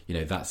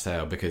 that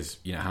sale, because,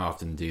 how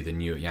often do the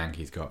New York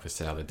Yankees go up for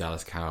sale, the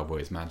Dallas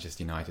Cowboys,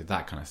 Manchester United,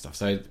 that kind of stuff.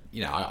 So,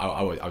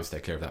 I would stay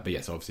clear of that. But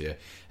yes, obviously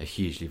a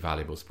hugely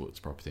valuable sports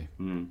property.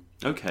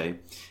 Okay.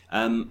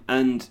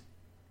 And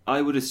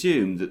I would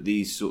assume that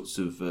these sorts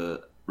of...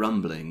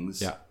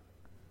 rumblings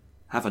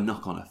have a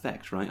knock-on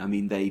effect, right? I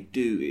mean, they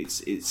do.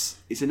 It's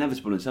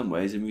inevitable in some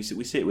ways, and we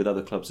see it with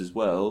other clubs as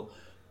well.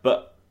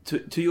 But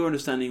to your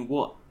understanding,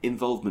 what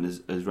involvement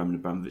has Roman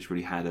Abramovich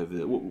really had over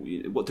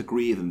what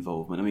degree of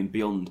involvement? I mean,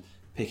 beyond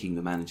picking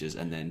the managers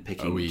and then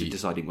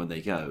deciding when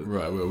they go.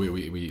 Right.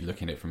 We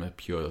looking at it from a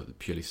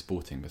purely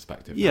sporting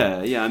perspective.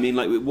 Yeah. I mean,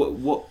 like,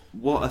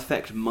 what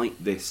effect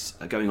might this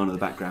going on in the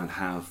background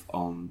have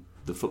on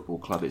the football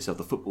club itself,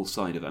 the football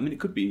side of it? I mean, it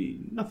could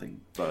be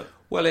nothing, but...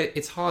 Well,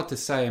 it's hard to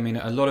say. I mean,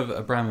 a lot of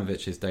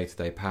Abramovich's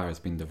day-to-day power has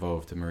been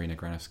devolved to Marina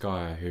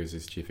Granovskaya, who is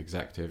his chief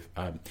executive.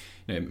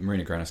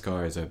 Marina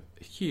Granovskaya is a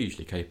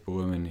hugely capable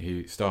woman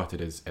who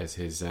started as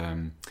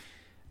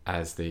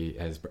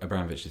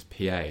Abramovich's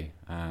PA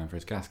for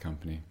his gas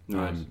company,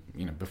 Nice.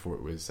 Before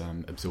it was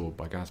absorbed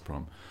by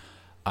Gazprom.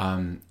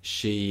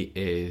 She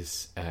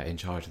is in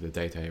charge of the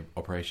day-to-day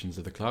operations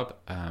of the club.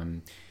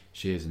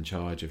 She is in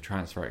charge of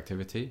transfer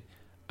activity.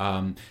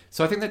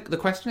 So I think that the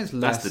question is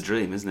less... That's the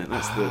dream, isn't it?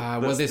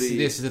 This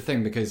is the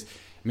thing, because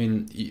I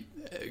mean,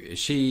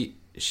 she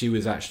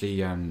was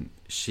actually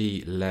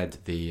she led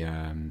the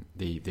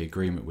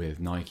agreement with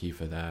Nike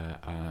for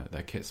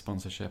their kit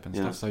sponsorship and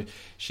stuff. So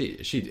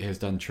she has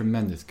done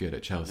tremendous good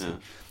at Chelsea. Yeah.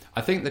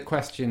 I think the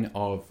question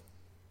of...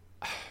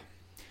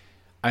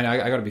 I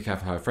got to be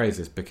careful how I phrase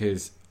this,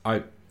 because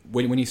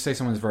when you say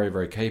someone's very,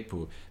 very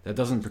capable, that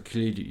doesn't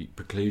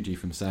preclude you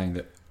from saying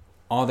that,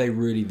 are they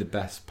really the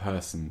best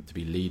person to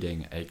be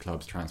leading a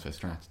club's transfer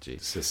strategy?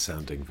 This is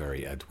sounding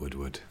very Ed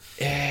Woodward.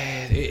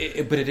 Yeah,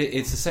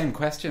 it's the same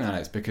question,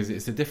 Alex, because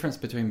it's the difference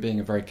between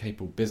being a very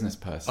capable business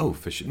person. Oh,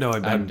 for sure. No,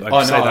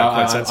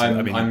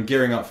 I'm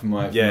gearing up for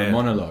my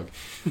monologue.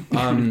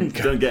 Don't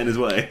get in his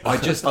way. I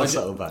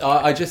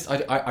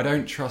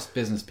don't trust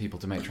business people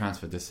to make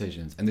transfer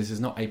decisions, and this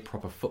is not a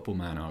proper football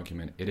man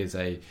argument. It is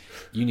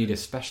you need a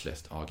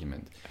specialist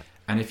argument.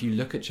 And if you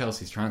look at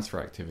Chelsea's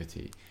transfer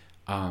activity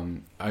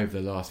over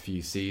the last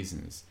few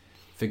seasons,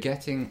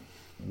 forgetting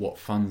what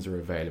funds are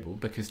available,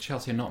 because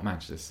Chelsea are not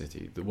Manchester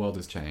City. The world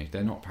has changed.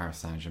 They're not Paris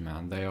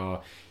Saint-Germain. They are,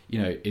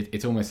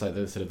 it's almost like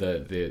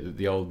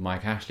the old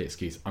Mike Ashley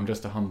excuse. I'm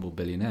just a humble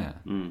billionaire,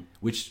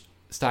 which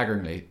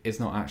staggeringly is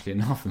not actually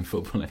enough in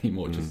football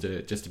anymore,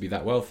 just to be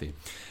that wealthy.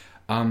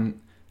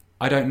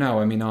 I don't know.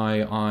 I mean,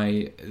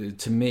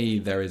 to me,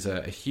 there is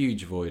a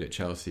huge void at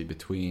Chelsea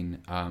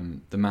between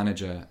the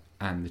manager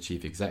and the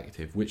chief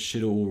executive, which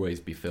should always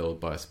be filled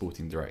by a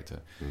sporting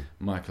director.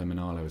 Michael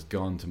Emenalo has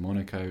gone to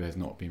Monaco, has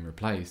not been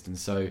replaced, and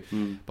so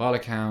by all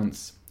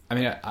accounts, I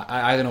mean,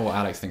 I don't know what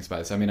Alex thinks about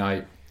this. I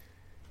mean,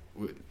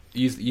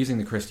 using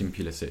the Christian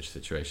Pulisic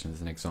situation as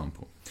an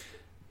example,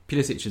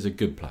 Pulisic is a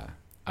good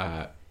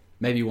player,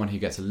 maybe one who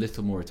gets a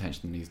little more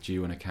attention than he's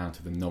due on account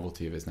of the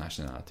novelty of his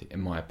nationality,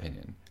 in my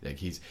opinion. Like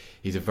he's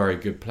a very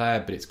good player,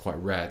 but it's quite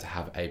rare to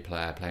have a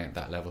player playing at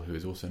that level who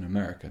is also an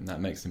American.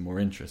 That makes him more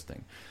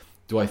interesting.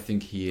 Do I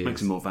think he is...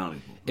 Makes him more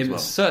valuable. It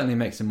certainly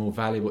makes him more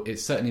valuable. It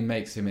certainly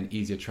makes him an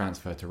easier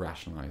transfer to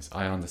rationalise.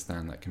 I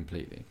understand that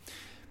completely.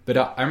 But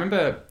I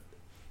remember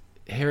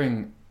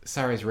hearing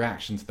Sarri's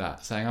reaction to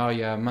that, saying, oh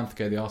yeah, a month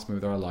ago they asked me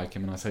whether I like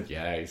him, and I said,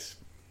 yeah, he's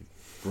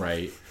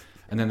great.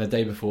 And then the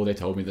day before they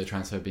told me the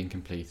transfer had been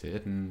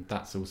completed, and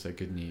that's also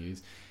good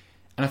news.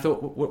 And I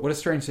thought, what a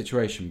strange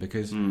situation,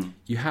 because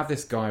you have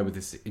this guy with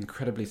this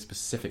incredibly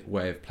specific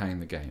way of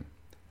playing the game,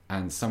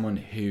 and someone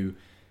who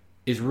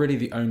is really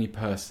the only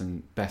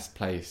person best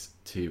placed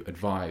to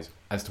advise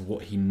as to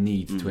what he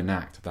needs to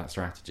enact that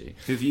strategy.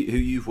 Who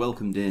you've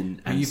welcomed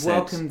in and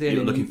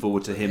you're looking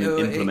forward to him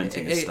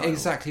implementing his style.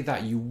 Exactly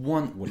that. You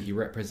want what he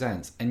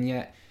represents, and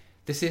yet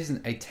this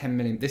isn't a 10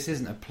 million. This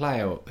isn't a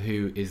player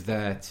who is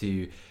there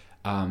to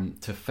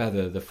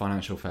feather the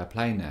financial fair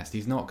play nest.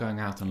 He's not going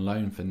out on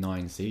loan for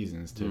 9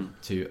 seasons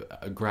to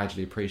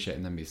gradually appreciate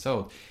and then be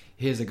sold.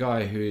 Here's a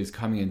guy who is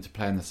coming in to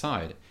play on the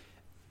side.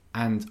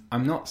 And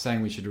I'm not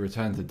saying we should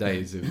return to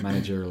days of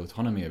managerial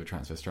autonomy over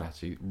transfer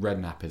strategy,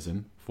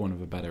 rednapism, for want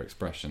of a better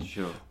expression,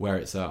 where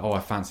it's, I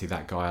fancy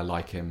that guy, I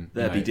like him.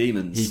 There be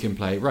demons. He can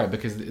play, right,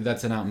 because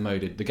that's an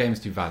outmoded, the game's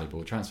too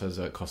valuable, transfers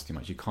cost too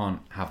much, you can't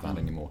have that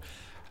anymore.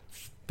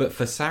 But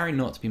for Sarri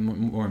not to be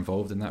more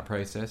involved in that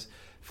process,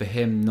 for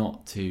him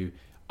not to,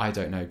 I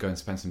don't know, go and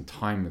spend some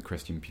time with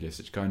Christian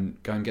Pulisic, go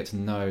and get to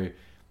know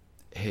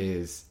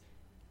his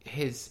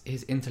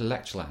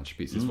intellectual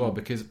attributes as well,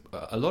 because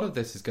a lot of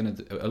this is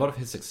a lot of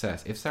his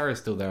success, if Sarri is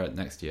still there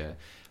next year,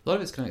 a lot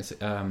of it's going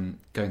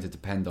to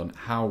depend on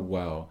how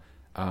well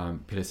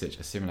Pulisic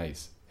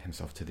assimilates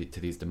himself to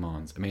these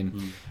demands. I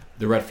mean,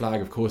 the red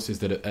flag, of course, is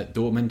that at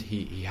Dortmund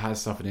he has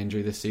suffered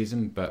injury this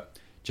season, but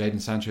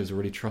Jadon Sancho has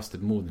already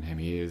trusted more than him.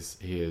 He has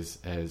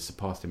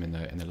surpassed him in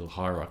the little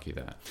hierarchy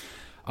there.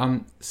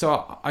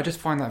 So I just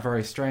find that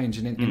very strange,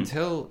 and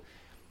until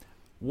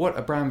what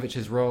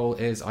Abramovich's role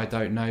is, I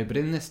don't know. But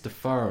in this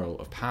deferral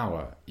of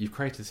power, you've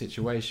created a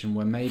situation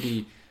where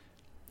maybe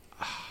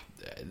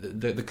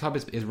the club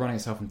is running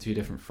itself on 2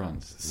 different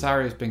fronts.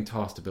 Sarri is being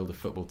tasked to build a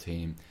football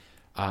team.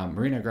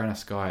 Marina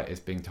Granovskaya is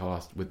being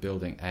tasked with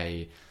building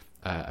a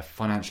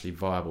financially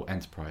viable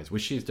enterprise,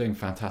 which she is doing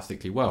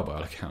fantastically well by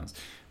all accounts.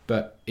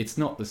 But it's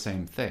not the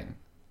same thing.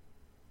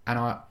 And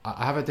I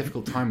have a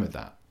difficult time with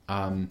that.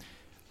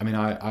 I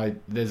mean,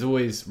 there's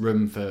always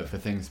room for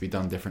things to be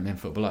done differently in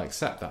football. I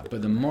accept that,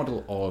 but the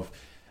model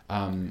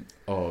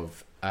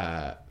of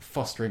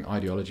fostering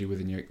ideology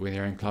within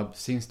your own club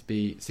seems to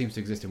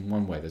exist in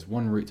one way. There's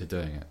one route to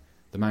doing it,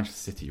 the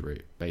Manchester City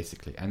route,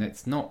 basically, and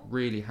it's not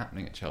really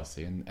happening at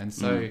Chelsea. And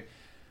so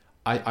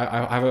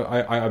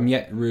I'm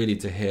yet really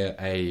to hear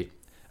a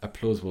a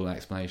plausible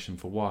explanation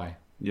for why.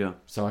 Yeah.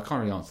 So I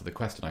can't really answer the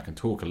question. I can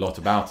talk a lot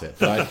about it,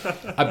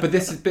 but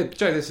this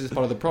is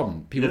part of the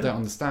problem. People don't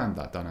understand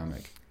that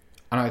dynamic,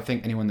 and I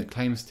think anyone that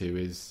claims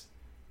to is,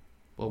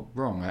 well,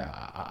 wrong.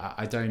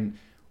 I don't.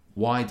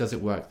 Why does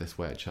it work this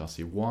way at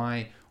Chelsea?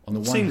 Why, on the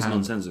one Seems hand,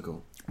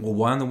 nonsensical. Well,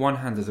 why on the one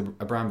hand does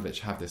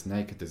Abramovich have this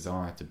naked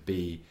desire to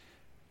be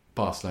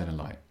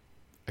Barcelona-like?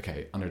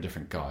 Okay, under a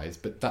different guise,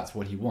 but that's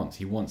what he wants.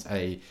 He wants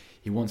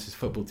his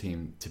football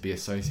team to be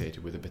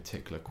associated with a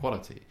particular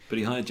quality. But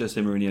he hired Jose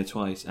Mourinho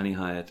twice, and he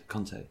hired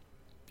Conte.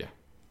 Yeah,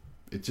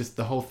 it's just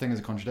the whole thing is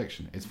a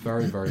contradiction. It's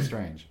very, very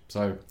strange.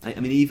 So, I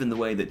mean, even the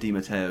way that Di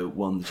Matteo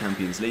won the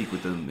Champions League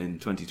with them in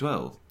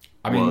 2012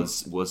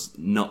 was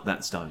not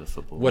that style of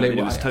football. Well, it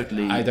was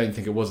totally. I don't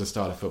think it was a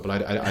style of football.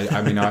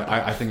 I mean,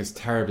 I think it's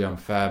terribly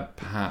unfair,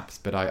 perhaps,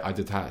 but I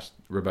detached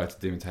Roberto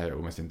Di Matteo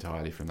almost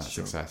entirely from that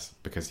success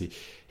because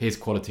his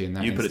quality in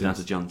that. You put it down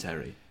to John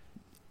Terry.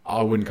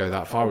 I wouldn't go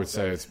that far. I would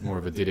say it's more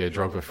of a Didier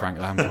Drogba, Frank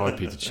Lampard,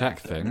 Peter Cech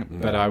thing.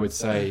 But I would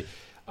say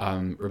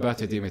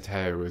Roberto Di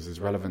Matteo was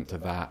as relevant to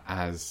that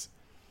as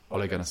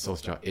Ole Gunnar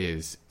Solskjaer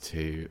is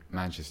to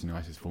Manchester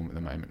United's form at the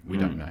moment. We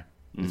don't know.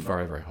 It's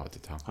very, very hard to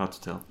tell. Hard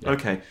to tell. Yeah.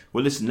 Okay.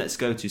 Well, listen, let's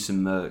go to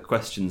some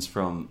questions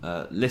from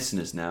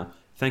listeners now.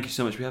 Thank you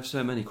so much. We have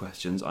so many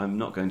questions. I'm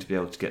not going to be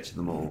able to get to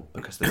them all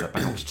because there's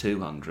about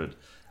 200.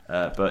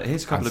 But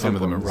here's a couple of some good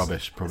of them ones. are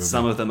rubbish, probably.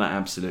 Some of them are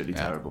absolutely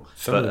terrible.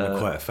 Some of them are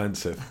quite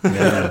offensive.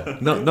 Yeah.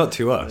 not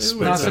to us.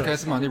 No, it's okay.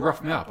 It's fine. You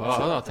rough me up.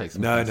 I'll take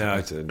some. No, you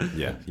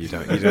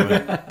don't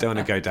want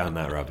to go down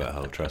that rabbit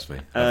hole. Trust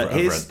me.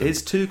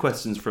 Here's two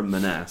questions from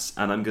Manas,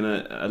 and I'm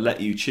going to let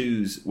you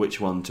choose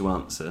which one to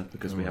answer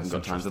because we haven't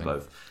got time for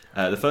both.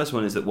 The first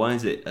one is that why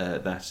is it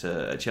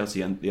that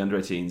Chelsea, the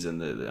under-18s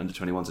and the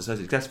under-21s are so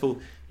successful,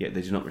 yet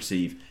they do not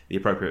receive the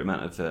appropriate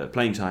amount of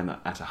playing time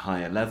at a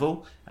higher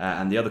level?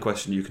 And the other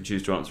question you can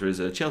choose to answer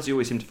is Chelsea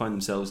always seem to find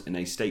themselves in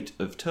a state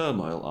of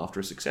turmoil after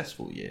a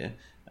successful year.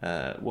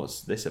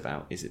 What's this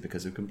about? Is it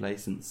because of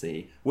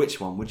complacency? Which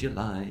one would you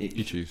like?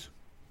 You choose.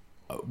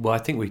 Well, I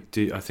think we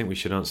do. I think we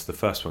should answer the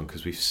first one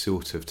because we've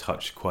sort of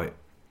touched quite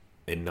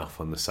enough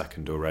on the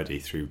second already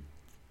through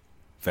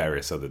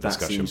various other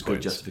discussion seems points.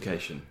 Good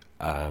justification.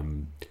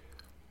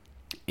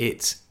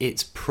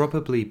 It's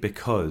probably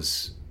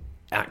because,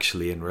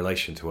 actually, in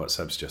relation to what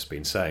Seb's just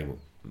been saying,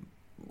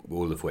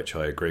 all of which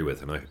I agree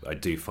with, and I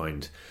do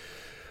find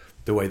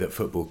the way that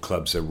football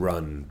clubs are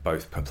run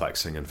both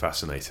perplexing and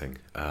fascinating.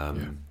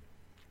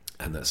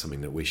 And that's something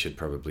that we should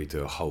probably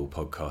do a whole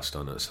podcast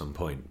on at some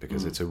point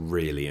because it's a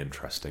really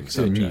interesting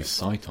subject. A new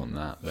site on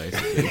that,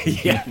 basically.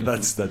 Yeah,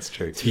 that's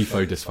true.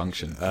 Tifo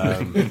dysfunction.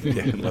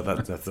 Well,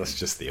 that's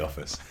just the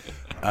office.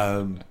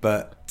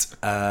 But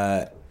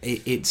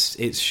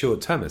it's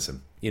short-termism.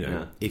 You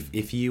know,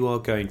 if you are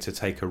going to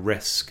take a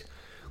risk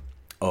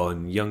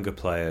on younger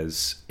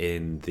players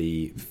in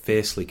the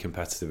fiercely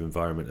competitive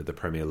environment of the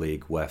Premier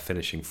League where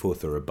finishing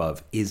fourth or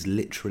above is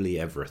literally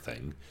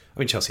everything. I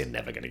mean, Chelsea are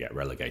never going to get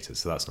relegated,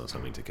 so that's not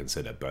something to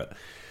consider. But,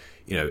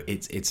 you know,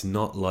 it's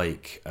not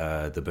like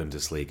the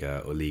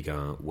Bundesliga or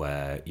Liga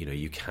where, you know,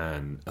 you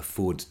can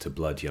afford to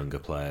blood younger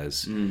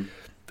players,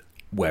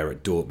 where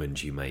at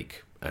Dortmund you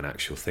make an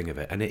actual thing of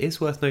it. And it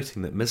is worth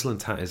noting that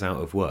Mislintat is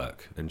out of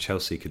work and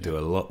Chelsea could do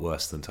a lot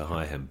worse than to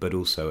hire him. But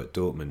also at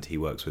Dortmund he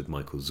works with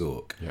Michael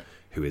Zorc,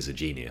 who is a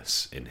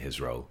genius in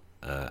his role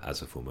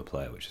as a former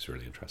player, which is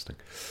really interesting.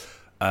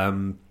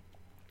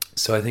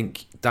 So I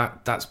think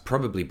that's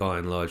probably by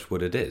and large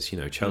what it is. You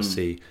know,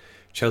 Chelsea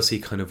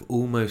kind of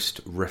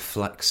almost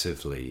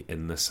reflexively,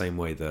 in the same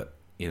way that,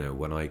 you know,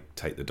 when I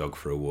take the dog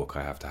for a walk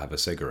I have to have a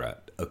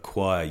cigarette,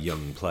 acquire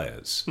young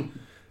players.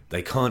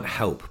 They can't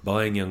help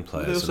buying young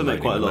players. They also make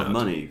quite a lot of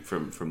money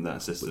from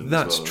that system.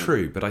 That's as well,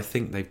 true, but I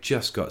think they've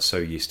just got so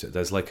used to it.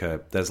 There's like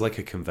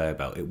a conveyor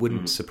belt. It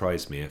wouldn't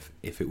surprise me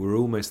if it were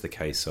almost the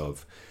case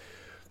of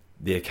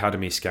the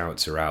academy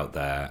scouts are out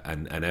there,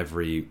 and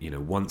every, you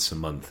know, once a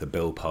month a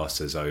bill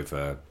passes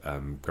over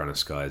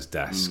Granovskaya's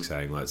desk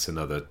saying, "Let's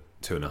another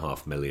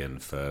 2.5 million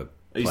for."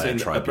 Are you saying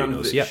that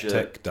Abramovich,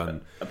 tick,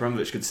 done.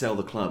 Abramovich could sell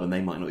the club and they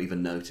might not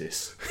even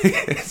notice?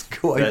 It's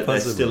quite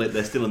possible.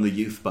 They're still in the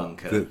youth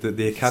bunker.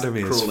 The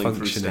academy is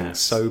functioning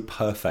so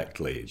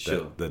perfectly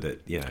that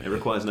it, you know, it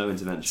requires no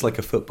intervention. It's like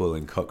a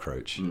footballing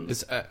cockroach.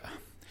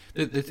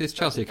 This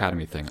Chelsea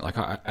Academy thing, like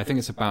I think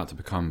it's about to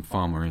become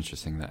far more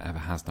interesting than it ever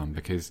has done,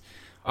 because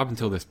up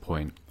until this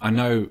point, I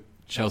know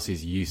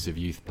Chelsea's use of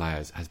youth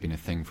players has been a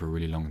thing for a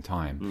really long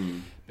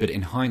time. But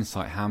in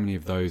hindsight, how many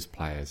of those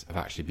players have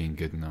actually been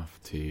good enough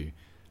to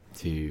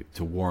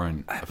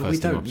warrant a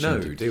first team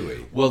opportunity? We don't know, do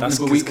we? Well, that's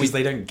but because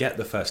they don't get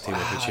the first team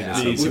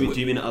opportunity. Do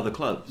you mean at other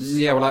clubs?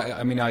 Yeah, well,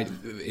 I mean,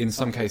 in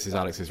some cases,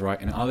 Alex is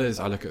right. In others,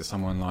 I look at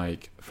someone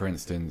like, for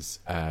instance,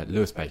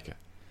 Lewis Baker.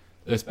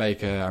 Lewis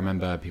Baker, I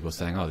remember people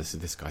saying, "Oh,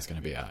 this guy's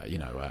going to be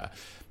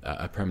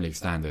a Premier League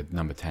standard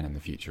number 10 in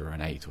the future, or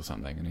an 8 or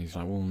something," and he's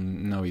like, "Well,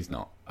 no, he's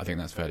not." I think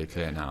that's fairly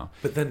clear now.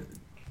 But then,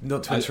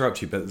 Not to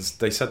interrupt you, but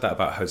they said that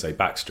about Jose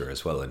Baxter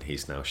as well, and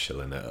he's now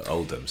shilling at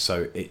Oldham.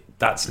 So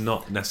that's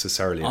not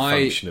necessarily a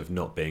function of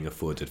not being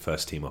afforded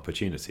first-team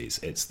opportunities.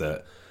 It's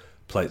that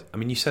players... I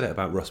mean, you said it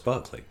about Ross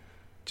Barkley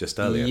just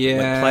earlier.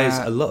 Yeah.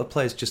 Like a lot of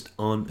players just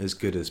aren't as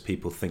good as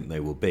people think they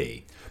will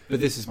be. But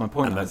this is my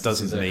point. And that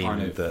doesn't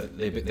mean that...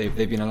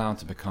 They've been allowed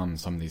to become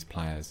some of these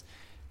players.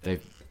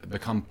 They've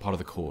become part of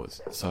the cause.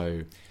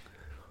 So...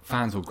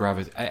 fans will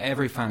gravitate.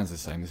 Every fan is the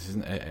same. This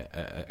isn't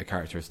a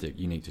characteristic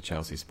unique to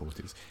Chelsea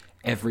supporters.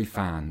 Every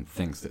fan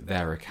thinks that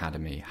their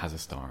academy has a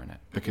star in it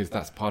because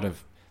that's part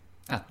of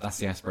that's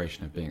the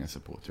aspiration of being a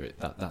supporter.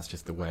 That's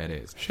just the way it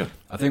is. Sure.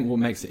 I think what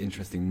makes it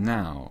interesting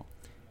now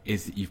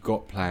is that you've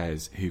got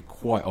players who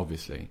quite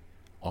obviously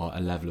are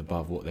a level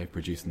above what they've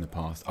produced in the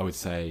past. I would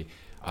say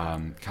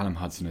Callum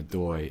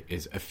Hudson-Odoi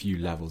is a few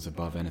levels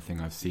above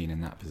anything I've seen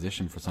in that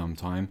position for some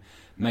time.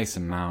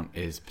 Mason Mount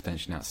is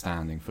potentially an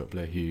outstanding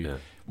footballer who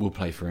will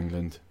play for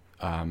England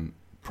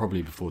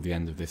probably before the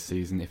end of this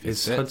season. If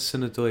Is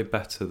Hudson-Odoi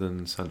better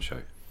than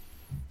Sancho?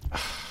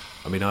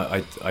 I mean,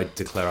 I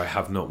declare I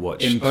have not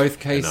watched. In both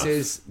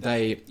cases,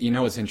 you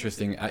know what's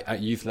interesting?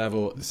 At youth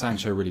level,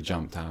 Sancho really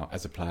jumped out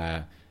as a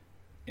player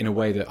in a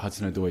way that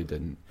Hudson-Odoi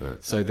didn't.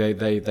 Right. So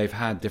they've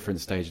had different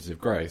stages of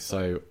growth.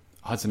 So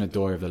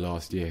Hudson-Odoi of the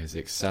last year has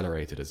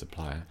accelerated as a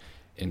player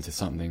into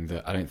something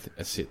that I don't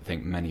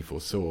think many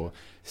foresaw.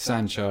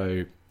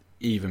 Sancho,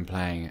 even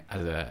playing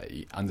as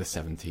a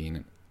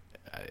under-17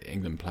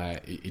 England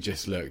player, he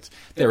just looked...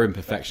 There are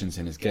imperfections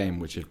in his game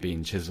which have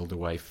been chiselled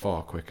away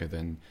far quicker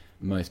than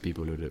most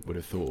people would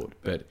have thought.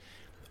 But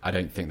I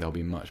don't think there'll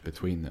be much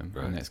between them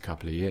in the next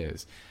couple of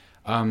years.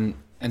 And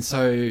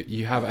so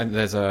you have... And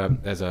there's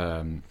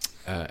an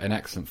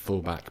excellent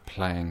fullback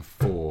playing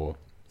for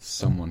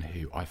someone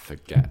who I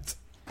forget.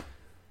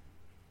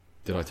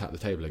 Did I tap the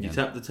table again? You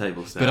tapped the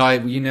table, Sam.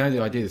 But you know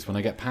that I do this when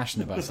I get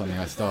passionate about something.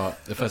 I start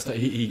the first time.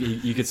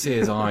 You could see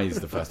his eyes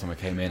the first time I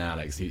came in,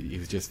 Alex. He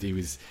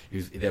was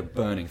they're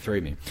burning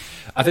through me.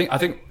 I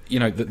think you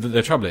know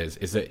the trouble is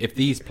that if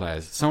these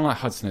players, someone like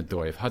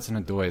Hudson-Odoi, if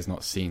Hudson-Odoi is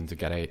not seen to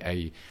get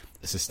a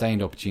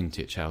sustained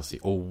opportunity at Chelsea,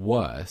 or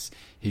worse,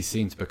 he's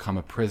seen to become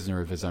a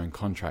prisoner of his own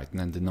contract and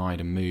then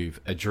denied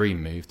a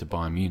dream move to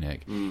Bayern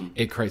Munich.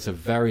 It creates a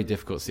very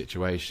difficult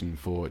situation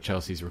for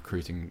Chelsea's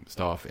recruiting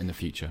staff in the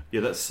future. Yeah,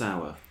 that's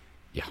sour.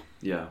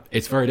 Yeah.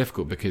 It's very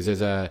difficult because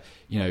there's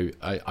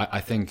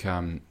I think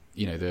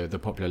the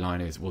popular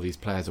line is, well, these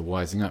players are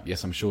wising up.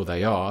 Yes, I'm sure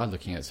they are,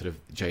 looking at sort of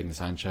Jadon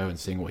Sancho and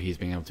seeing what he's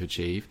been able to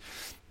achieve.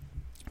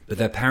 But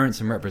their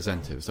parents and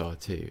representatives are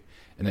too.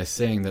 And they're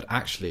seeing that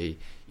actually,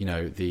 you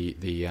know, the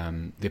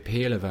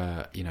appeal of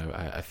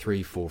a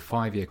 3, 4,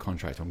 5 year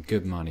contract on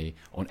good money,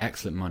 on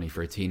excellent money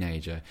for a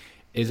teenager,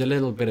 is a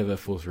little bit of a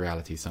false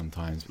reality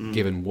sometimes,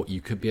 given what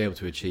you could be able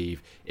to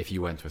achieve if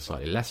you went to a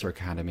slightly lesser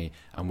academy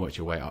and worked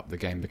your way up the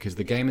game, because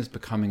the game is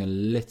becoming a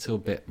little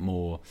bit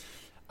more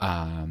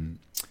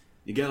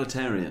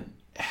egalitarian.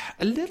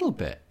 A little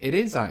bit. It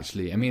is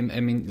actually. I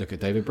mean, look at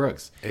David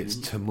Brooks. It's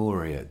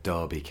Tamori at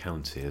Derby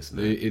County, isn't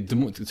it?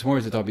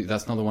 Tamori's at Derby.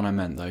 That's not the one I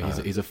meant, though.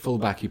 He's a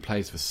fullback who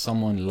plays for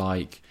someone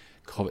like...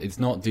 It's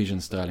not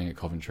Dujon Sterling at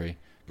Coventry.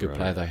 Good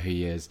player, though,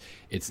 he is.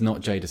 It's not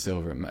Jay Da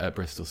Silva at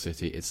Bristol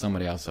City. It's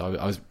somebody else.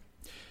 I was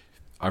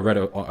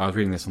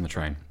reading this on the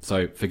train,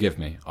 so forgive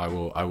me. I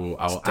will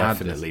It's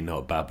definitely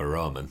not Baba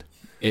Rahman.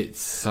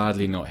 It's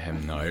sadly not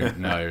him,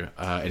 no.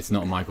 It's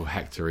not Michael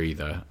Hector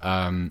either.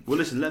 Well,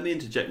 listen, let me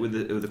interject with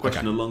a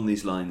question along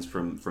these lines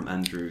from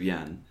Andrew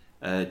Yan.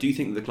 Do you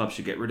think that the club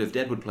should get rid of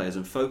deadwood players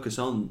and focus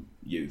on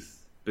youth?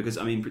 Because,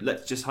 I mean,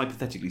 let's just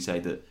hypothetically say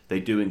that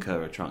they do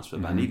incur a transfer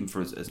ban, even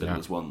for as little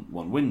as one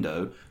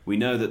window. We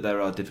know that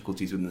there are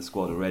difficulties within the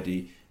squad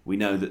already. We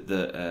know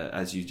that,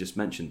 as you just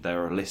mentioned,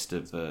 there are a list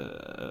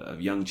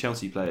of young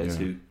Chelsea players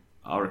who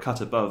are a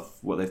cut above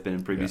what they've been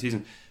in previous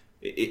seasons.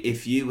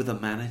 If you were the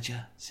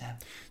manager, Sam?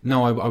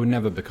 No, I would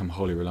never become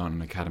wholly reliant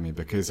on an academy,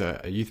 because a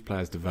youth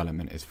player's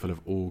development is full of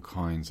all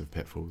kinds of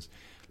pitfalls.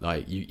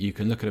 Like, you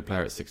can look at a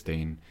player at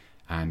 16,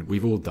 and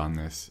we've all done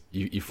this.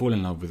 You fall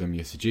in love with them,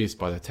 you're seduced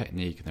by their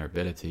technique and their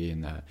ability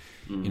and their,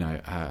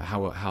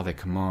 how they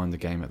command the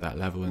game at that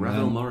level. And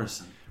Ravel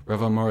Morrison.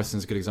 Ravel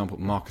Morrison's a good example.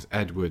 Marcus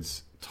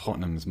Edwards,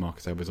 Tottenham's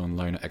Marcus Edwards on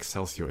loan at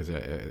Excelsior, is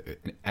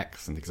an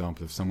excellent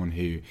example of someone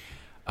who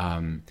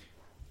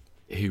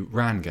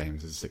ran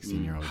games as a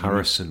 16-year-old.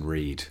 Harrison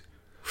Reed.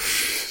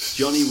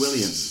 Johnny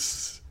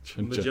Williams.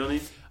 Remember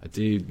Johnny? I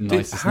do.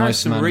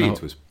 Harrison Reed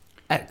was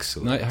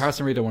excellent. No,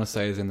 Harrison Reed, I want to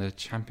say, is in the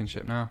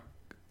Championship now.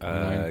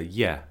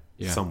 Yeah,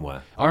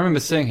 somewhere. I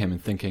remember seeing him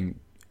and thinking...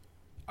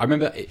 I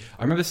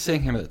remember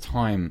seeing him at the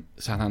time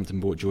Southampton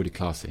bought Geordie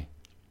Classy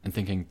and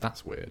thinking,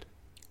 that's weird.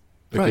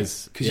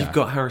 Because you've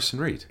got Harrison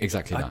Reed.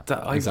 Exactly that.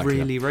 I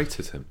really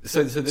rated him.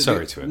 Sorry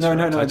to interrupt. No.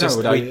 Nice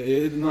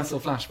little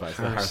flashbacks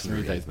to Harrison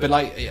Reed days. But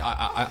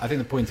I think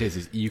the point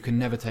is you can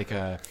never take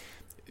a...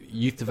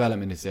 Youth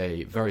development is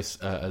a very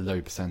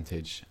low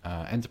percentage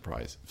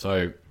enterprise.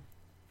 So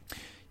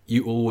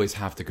you always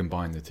have to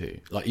combine the two.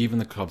 Like, even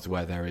the clubs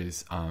where there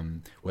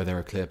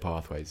are clear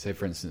pathways. Say,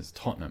 for instance,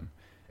 Tottenham.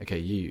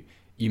 Okay,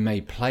 you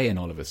may play an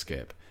Oliver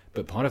Skipp,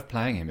 but part of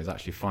playing him is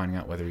actually finding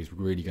out whether he's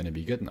really going to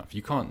be good enough.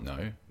 You can't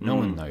know. No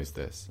one knows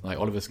this. Like,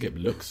 Oliver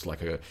Skipp looks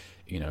like a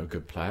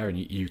good player, and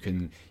you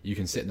can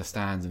sit in the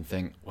stands and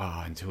think,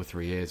 wow, in 2 or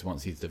 3 years,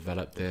 once he's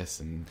developed this,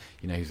 and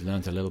he's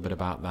learned a little bit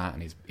about that,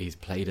 and he's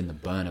played in the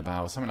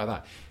Bernabeu or something like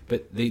that.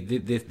 But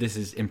this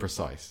is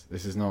imprecise.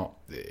 This is not.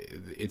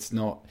 It's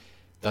not.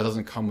 That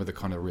doesn't come with the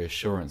kind of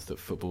reassurance that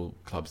football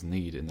clubs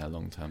need in their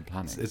long-term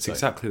planning. It's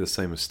exactly the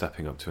same as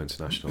stepping up to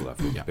international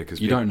level. Yeah,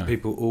 because you don't know.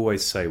 People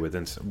always say with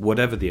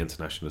whatever the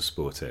international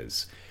sport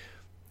is,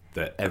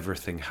 that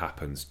everything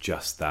happens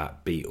just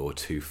that beat or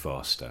two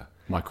faster.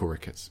 Michael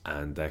Ricketts.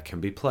 And there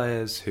can be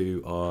players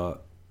who are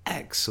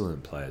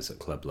excellent players at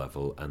club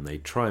level, and they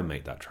try and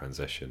make that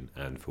transition,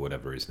 and for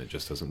whatever reason it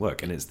just doesn't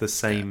work. And it's the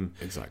same,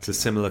 exactly. It's a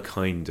similar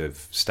kind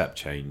of step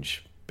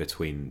change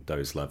between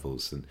those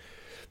levels, and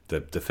the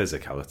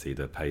physicality,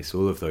 the pace,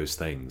 all of those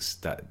things.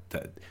 That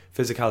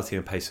physicality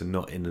and pace are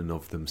not in and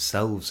of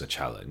themselves a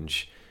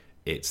challenge.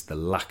 It's the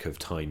lack of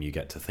time you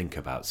get to think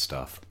about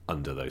stuff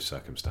under those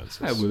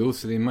circumstances. Yeah, with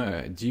also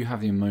do you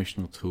have the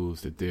emotional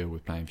tools to deal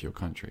with playing for your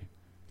country?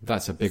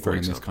 That's a big one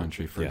in this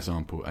country, for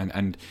example.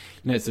 And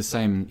it's the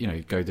same.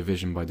 Go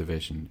division by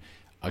division.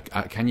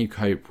 Can you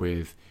cope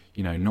with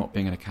not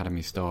being an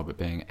academy star but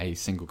being a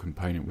single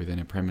component within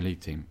a Premier League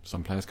team?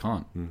 Some players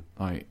can't.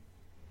 Like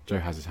Joe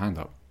has his hand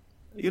up.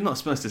 You're not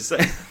supposed to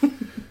say.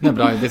 No,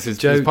 but this is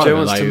Joe part of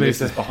wants to move.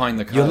 This is behind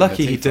the curtain. You're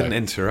lucky he didn't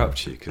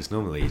interrupt you, because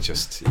normally he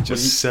just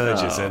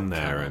surges in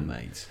there. On, and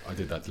mate. I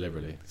did that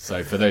deliberately.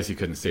 So for those who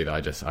couldn't see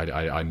that,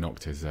 I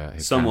knocked his.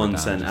 Someone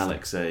camera down sent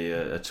Alex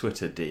a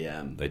Twitter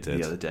DM They did.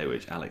 the other day,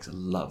 which Alex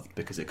loved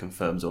because it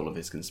confirms all of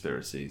his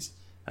conspiracies.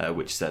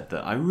 Which said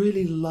that I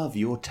really love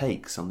your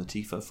takes on the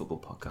Tifo Football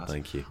Podcast.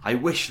 Thank you. I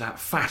wish that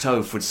fat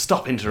oaf would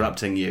stop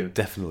interrupting you.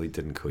 Definitely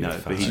didn't call you No,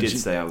 fat. but he did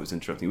say I was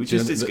interrupting. Which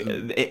is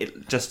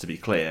just to be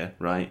clear,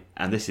 right?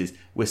 And this is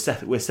we're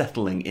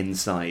settling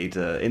inside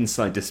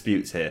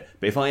disputes here.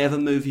 But if I ever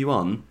move you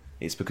on,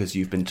 it's because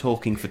you've been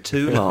talking for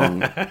too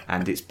long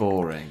and it's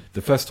boring.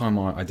 The first time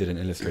I did an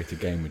illustrated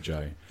game with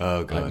Joe.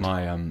 Oh god.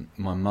 Like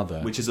my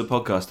mother, Which is a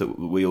podcast that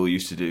we all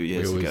used to do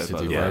years ago. we always used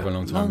to do by the way. for a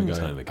long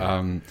time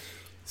ago.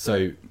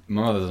 So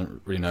my mother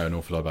doesn't really know an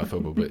awful lot about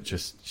football, but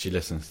just she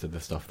listens to the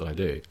stuff that I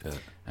do. Yeah.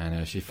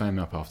 And she phoned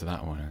me up after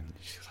that one, and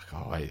she was like,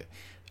 "Oh,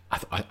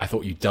 I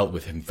thought you dealt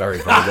with him very,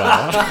 very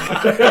well."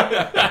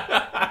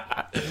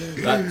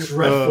 That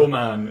dreadful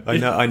man. I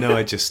know.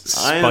 I just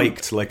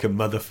spiked like a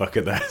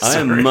motherfucker there. I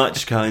Sorry. am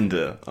much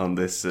kinder on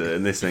this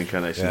in this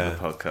incarnation of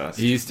the podcast.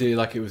 He used to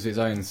it was his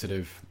own sort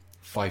of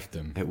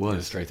fiefdom. It was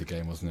illustrated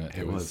game, wasn't it?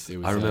 It was.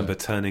 I remember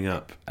turning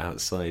up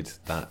outside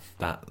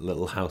that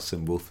little house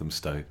in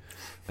Walthamstow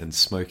and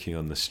smoking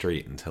on the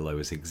street until I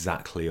was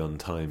exactly on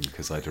time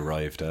because I'd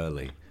arrived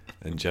early,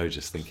 and Joe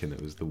just thinking it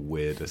was the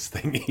weirdest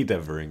thing he'd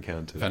ever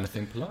encountered. If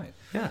anything, polite.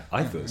 Yeah,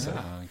 I thought so.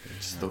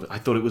 I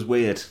thought it was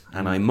weird,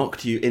 and I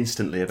mocked you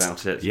instantly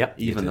about it. Yep,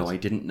 even though I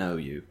didn't know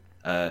you.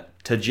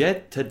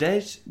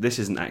 Tadej, this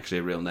isn't actually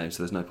a real name,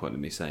 so there's no point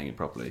in me saying it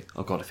properly.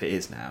 Oh god, if it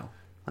is now,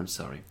 I'm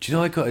sorry. Do you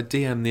know I got a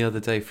DM the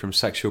other day from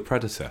Sexual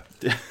Predator?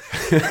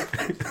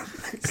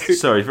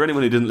 Sorry, for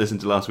anyone who didn't listen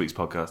to last week's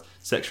podcast,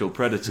 Sexual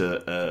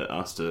Predator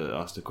asked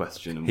a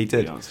question and He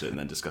did. we answered it and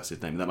then discussed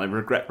his name. And then I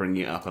regret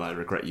bringing it up, and I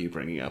regret you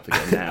bringing it up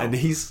again now. And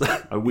he's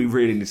we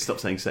really need to stop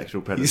saying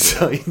Sexual Predator. he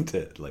signed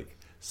it like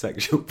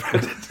Sexual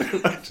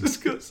Predator. I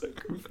just got so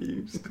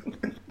confused.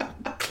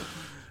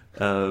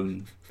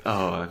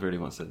 I really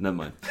want to. Never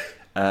mind.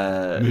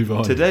 Move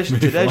on.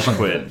 Tadej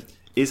Quinn,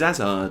 is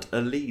Hazard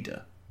a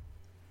leader?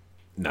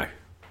 No.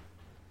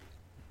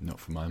 Not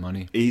for my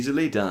money.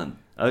 Easily done.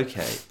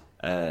 Okay.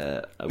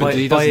 But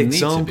he by doesn't need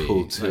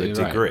example, to be. a You're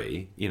right.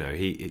 degree,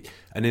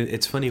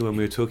 it's funny when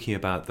we were talking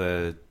about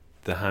the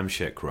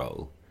Hamsik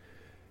role.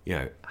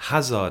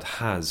 Hazard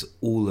has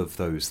all of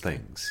those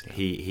things.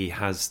 He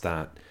has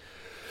that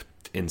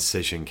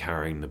incision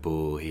carrying the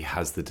ball. He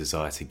has the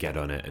desire to get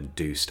on it and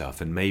do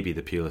stuff. And maybe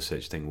the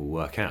Pulisic thing will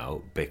work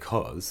out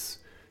because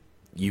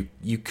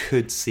you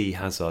could see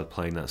Hazard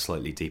playing that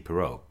slightly deeper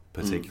role,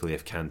 particularly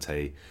if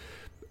Kante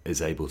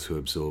is able to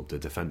absorb the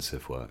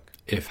defensive work.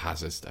 If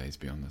Hazard stays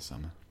beyond the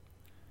summer.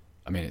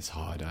 I mean, it's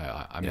hard.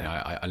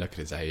 I look at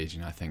his age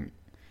and I think,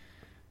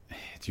 do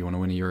you want to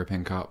win a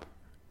European Cup?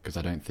 Because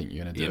I don't think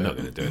you're going to do it. You're not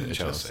going to do it at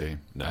Chelsea.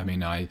 No. I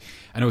mean,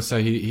 and also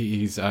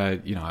he's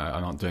I'm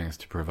not doing this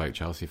to provoke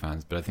Chelsea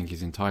fans, but I think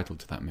he's entitled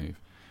to that move.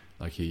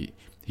 Like he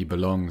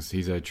belongs.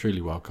 He's a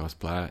truly world-class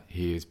player.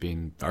 He has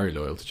been very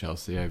loyal to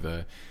Chelsea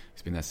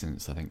he's been there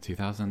since I think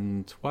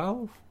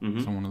 2012.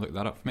 Mm-hmm. Someone will look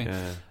that up for me.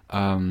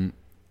 Yeah.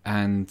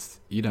 And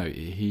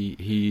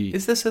he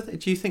Is this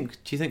do you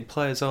think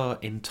players are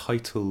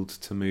entitled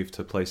to move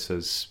to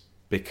places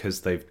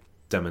because they've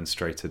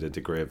demonstrated a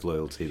degree of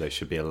loyalty? They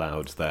should be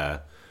allowed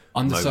there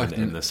under moment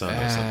certain in the sun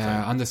or something.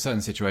 under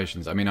certain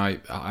situations. I mean,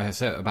 I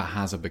say it about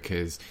Hazard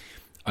because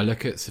I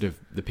look at sort of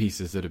the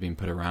pieces that have been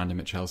put around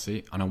him at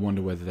Chelsea, and I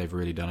wonder whether they've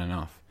really done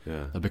enough.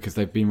 Yeah. Because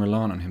they've been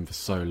reliant on him for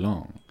so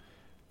long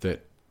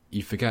that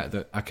you forget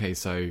that. Okay,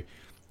 so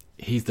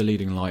he's the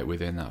leading light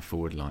within that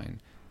forward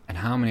line. And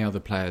how many other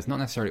players, not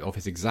necessarily of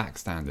his exact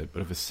standard,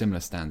 but of a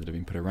similar standard, have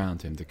been put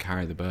around him to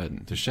carry the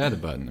burden, to share the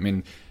burden? I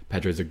mean,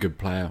 Pedro's a good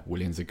player,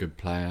 Willian's a good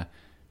player,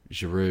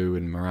 Giroud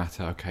and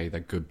Morata, okay, they're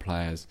good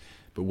players.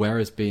 But where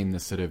has been the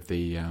sort of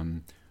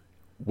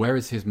where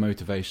is his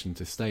motivation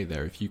to stay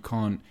there? If you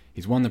can't,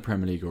 he's won the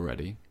Premier League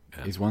already,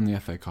 he's won the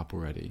FA Cup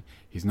already,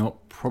 he's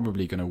not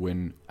probably going to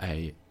win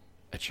a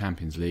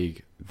Champions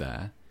League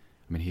there.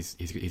 I mean,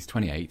 he's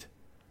 28.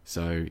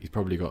 So he's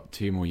probably got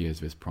 2 more years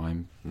of his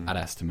prime at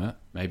estimate.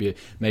 Maybe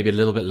a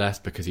little bit less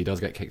because he does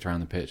get kicked around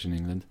the pitch in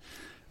England.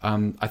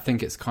 I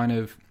think it's kind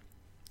of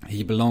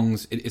he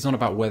belongs. It's not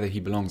about whether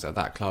he belongs at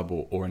that club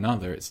or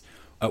another. It's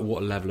at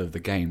what level of the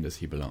game does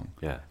he belong.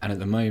 Yeah. And at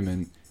the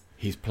moment,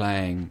 he's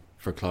playing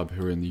for a club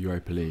who are in the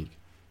Europa League.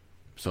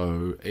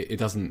 So it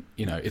doesn't.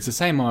 It's the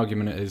same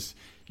argument as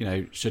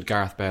should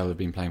Gareth Bale have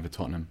been playing for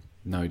Tottenham?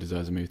 No, he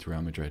deserves a move to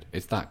Real Madrid.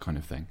 It's that kind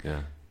of thing.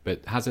 Yeah.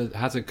 But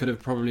Hazard could have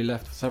probably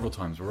left several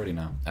times already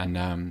now,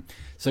 and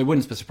so it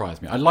wouldn't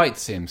surprise me. I'd like to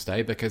see him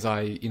stay because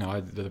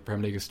the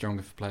Premier League is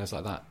stronger for players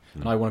like that,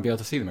 and I want to be able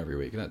to see them every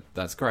week.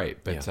 That's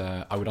great, but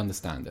I would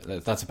understand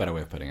it. That's a better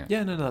way of putting it.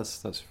 Yeah, no,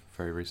 that's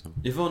very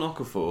reasonable. Yvonne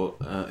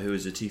Okafor, who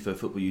is a Tifo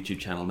Football YouTube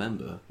channel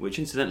member, which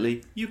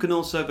incidentally you can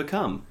also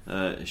become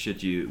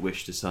should you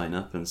wish to sign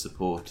up and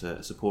support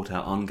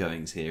our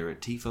ongoings here at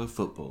Tifo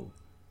Football.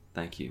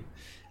 Thank you.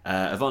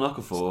 Yvonne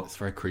Okafor... It's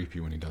very creepy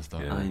when he does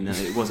that. Yeah. I know,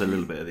 it was a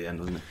little bit at the end,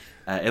 wasn't it?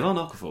 Yvonne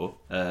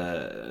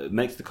Okafor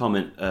makes the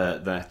comment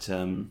that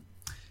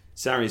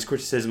Sarri's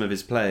criticism of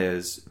his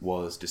players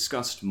was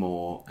discussed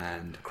more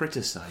and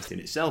criticised in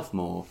itself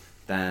more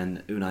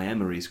than Unai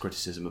Emery's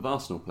criticism of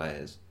Arsenal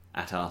players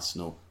at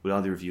Arsenal. Would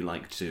either of you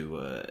like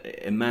to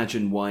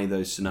imagine why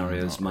those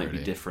scenarios might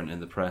be different in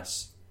the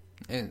press?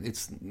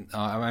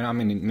 I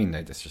mean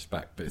no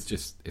disrespect, but it's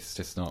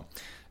just not.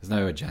 There's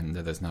no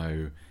agenda.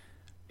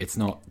 It's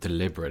not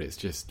deliberate. It's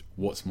just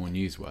what's more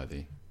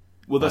newsworthy.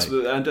 Well,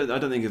 I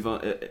don't think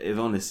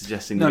Yvonne is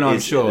suggesting I'm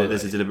sure that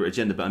there's a deliberate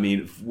agenda. But I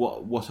mean,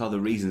 what are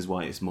the reasons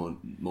why it's more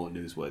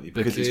newsworthy?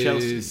 Because it's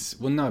Chelsea.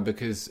 Well, no,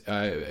 because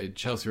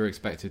Chelsea are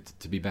expected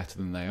to be better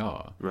than they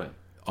are. Right.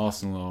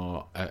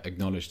 Arsenal are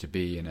acknowledged to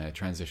be in a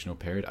transitional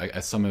period.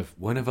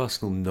 When have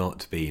Arsenal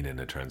not been in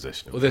a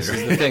transitional period? Well,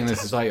 this is the thing.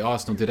 This is like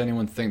Arsenal. Did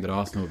anyone think that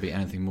Arsenal would be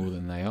anything more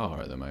than they are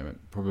at the moment?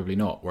 Probably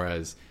not.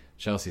 Whereas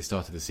Chelsea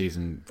started the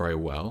season very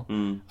well.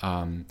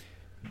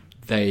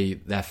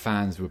 Their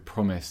fans were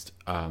promised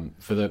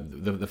for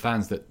the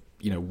fans that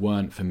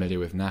weren't familiar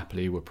with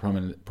Napoli were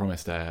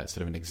promised a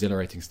sort of an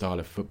exhilarating style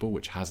of football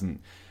which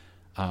hasn't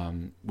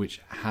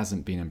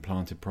been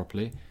implanted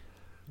properly.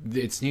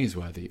 It's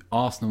newsworthy.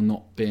 Arsenal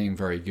not being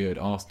very good,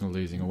 Arsenal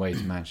losing away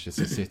to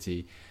Manchester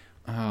City.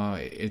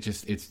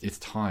 It's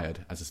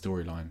tired as a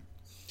storyline.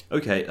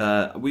 Okay,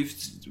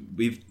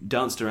 we've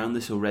danced around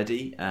this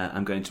already.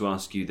 I'm going to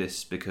ask you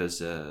this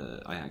because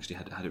I actually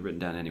had it written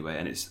down anyway,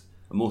 and it's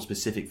a more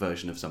specific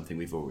version of something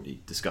we've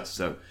already discussed.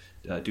 So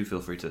do feel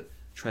free to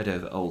tread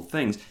over old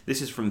things.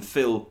 This is from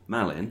Phil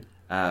Malin.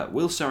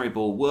 Will Sarri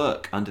ball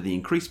work under the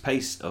increased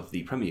pace of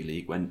the Premier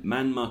League when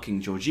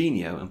man-marking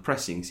Jorginho and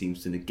pressing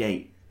seems to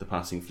negate the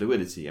passing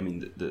fluidity? I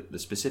mean, the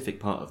specific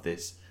part of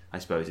this, I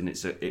suppose, and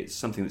it's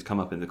something that's come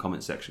up in the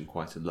comment section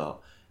quite a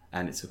lot,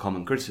 and it's a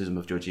common criticism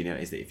of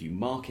Jorginho, is that if you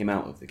mark him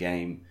out of the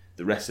game,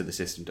 the rest of the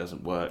system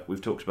doesn't work.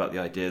 We've talked about the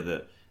idea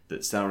that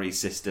Sarri's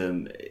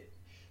system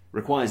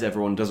requires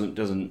everyone,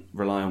 doesn't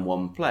rely on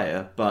one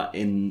player, but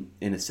in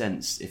a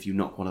sense, if you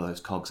knock one of those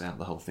cogs out,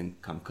 the whole thing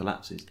kind of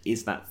collapses.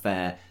 Is that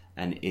fair?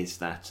 And is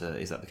that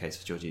the case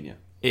for Jorginho?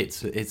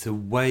 It's a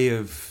way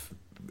of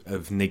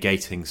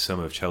negating some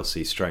of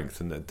Chelsea's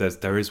strength, and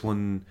there is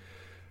one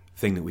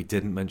thing that we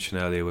didn't mention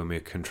earlier when we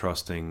were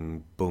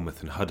contrasting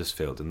Bournemouth and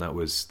Huddersfield, and that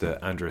was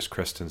that Andreas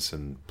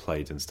Christensen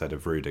played instead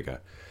of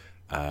Rudiger,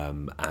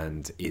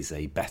 and is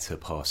a better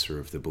passer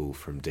of the ball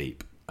from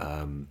deep.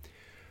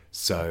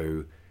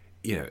 So,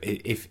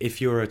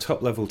 if you're a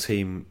top level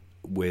team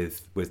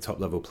with top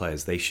level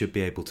players, they should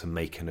be able to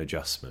make an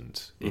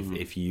adjustment. Mm-hmm.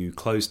 If you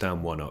close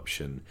down one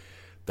option,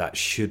 that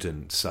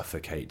shouldn't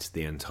suffocate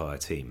the entire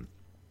team.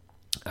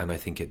 And I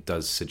think it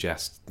does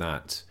suggest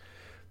that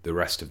the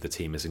rest of the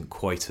team isn't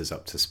quite as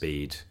up to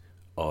speed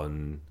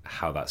on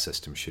how that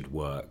system should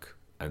work,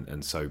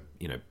 and so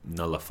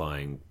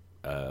nullifying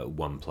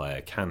one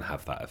player can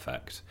have that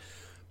effect.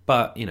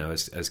 But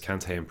as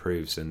Kante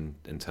improves in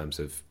terms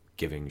of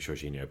giving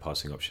Jorginho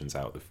passing options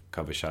out of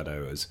cover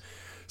shadow, as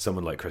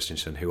someone like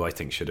Christensen, who I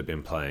think should have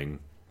been playing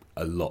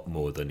a lot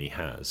more than he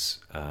has,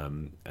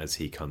 as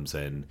he comes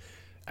in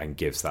and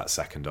gives that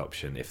second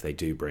option, if they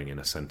do bring in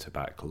a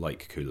centre-back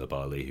like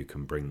Koulibaly who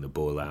can bring the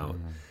ball out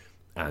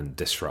and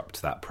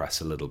disrupt that press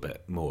a little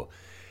bit more.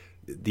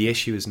 The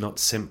issue is not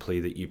simply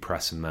that you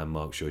press and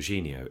man-mark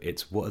Jorginho,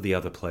 it's what are the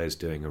other players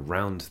doing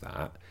around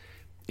that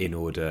in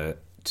order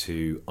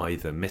to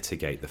either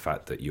mitigate the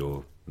fact that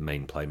your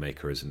main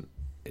playmaker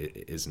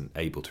isn't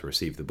able to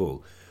receive the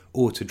ball,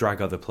 or to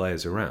drag other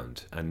players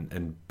around.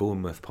 And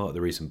Bournemouth, part of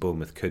the reason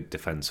Bournemouth could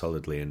defend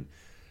solidly in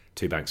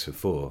two banks of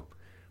four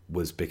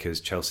was because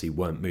Chelsea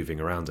weren't moving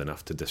around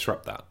enough to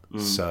disrupt that.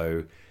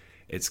 So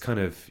it's kind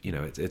of,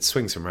 it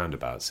swings and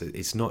roundabouts.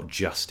 It's not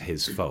just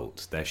his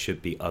fault. There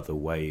should be other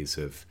ways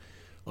of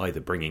either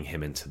bringing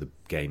him into the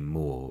game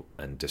more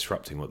and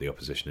disrupting what the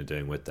opposition are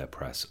doing with their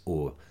press,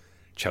 or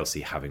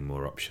Chelsea having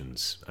more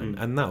options.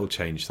 And that will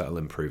change, that will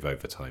improve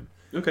over time.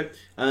 Okay,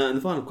 and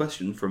the final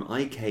question from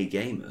IK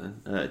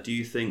Gamer. Do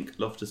you think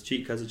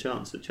Loftus-Cheek has a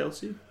chance at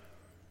Chelsea?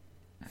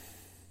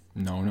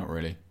 No, not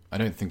really. I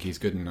don't think he's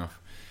good enough.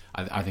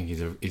 I think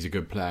he's a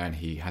good player and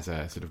he has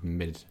a sort of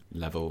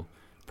mid-level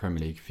Premier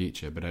League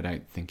future, but I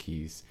don't think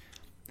he's...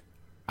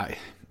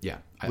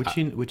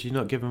 Would you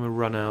not give him a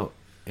run out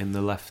in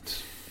the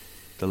left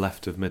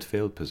of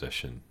midfield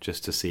position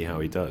just to see how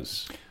he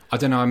does? I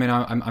don't know. I mean,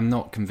 I'm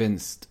not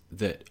convinced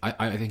that...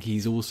 I think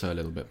he's also a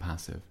little bit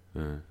passive.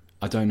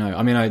 I don't know.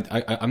 I mean,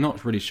 I'm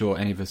not really sure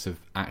any of us have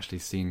actually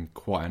seen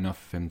quite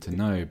enough of him to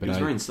know. But he was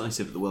very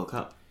incisive at the World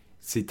Cup.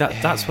 See,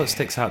 that's what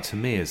sticks out to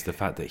me, is the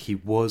fact that he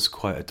was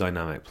quite a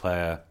dynamic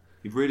player.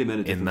 He really made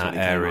a difference in that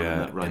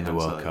area in the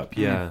World Cup.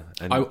 Yeah,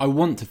 and I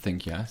want to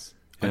think yes.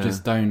 I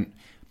just don't.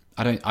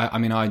 I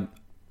mean,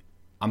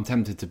 I'm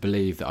tempted to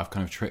believe that I've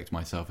kind of tricked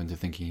myself into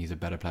thinking he's a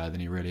better player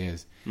than he really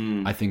is.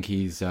 I think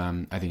he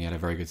had a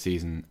very good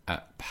season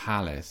at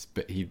Palace,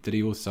 but he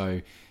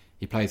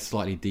plays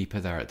slightly deeper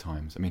there at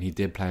times. I mean, he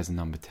did play as a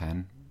number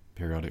 10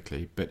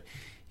 periodically, but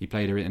he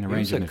played in a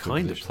range of midfield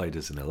kind of played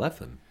as an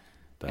 11.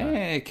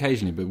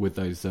 Occasionally, but with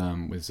those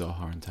with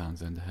Zaha and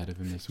Townsend ahead of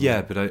him as well.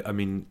 Yeah, but I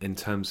mean, in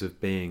terms of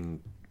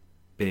being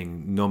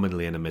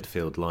nominally in a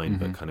midfield line,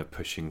 but kind of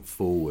pushing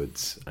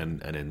forwards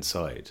and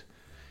inside,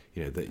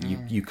 that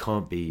you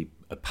can't be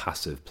a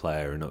passive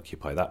player and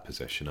occupy that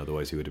position.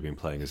 Otherwise, he would have been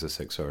playing as a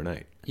 6 or an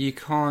 8. You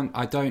can't.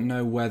 I don't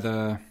know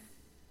whether.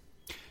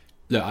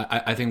 Look,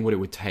 I think what it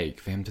would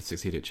take for him to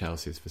succeed at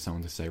Chelsea is for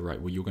someone to say,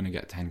 right, well, you're going to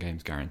get 10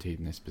 games guaranteed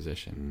in this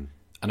position,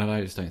 and I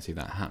just don't see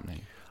that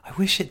happening. I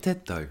wish it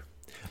did, though.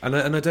 And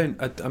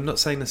I'm not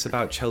saying this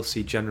about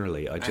Chelsea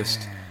generally. I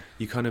just,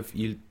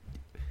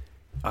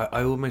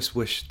 I almost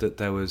wish that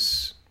there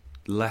was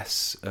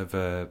less of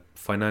a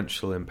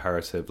financial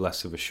imperative,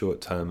 less of a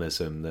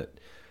short-termism,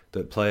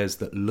 that players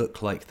that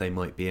look like they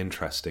might be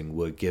interesting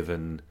were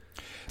given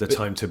the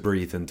time to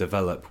breathe and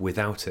develop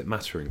without it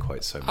mattering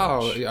quite so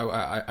much.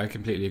 I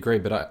completely agree,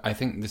 but I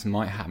think this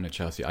might happen at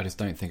Chelsea. I just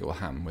don't think it will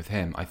happen with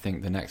him. I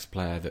think the next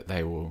player that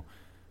they will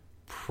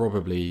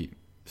probably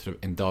sort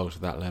of indulge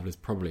to that level is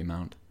probably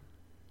Mount,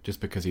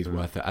 just because he's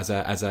worth it.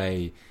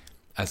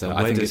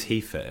 Where does he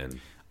fit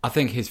in? I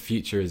think his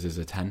future is as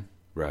a 10.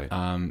 Right.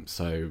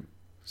 So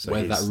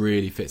whether that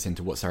really fits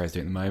into what Sarri's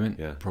doing at the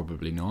moment,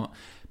 probably not.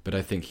 But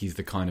I think he's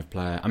the kind of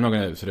player. I'm not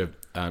going to sort of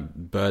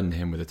burden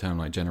him with a term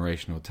like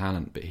generational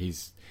talent, but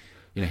he's,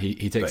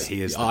 he takes. But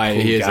he is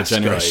a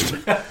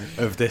generation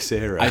of this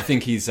era. I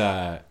think he's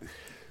got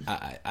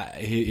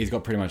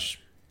pretty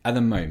much at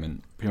the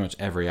moment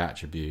every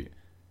attribute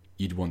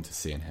you'd want to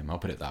see in him. I'll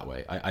put it that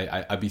way.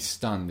 I'd be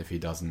stunned if he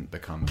doesn't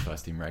become a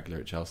first team regular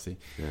at Chelsea.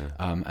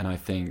 And I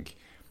think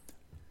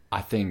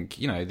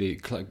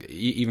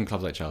even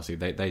clubs like Chelsea,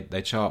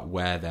 they chart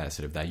where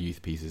their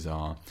youth pieces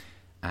are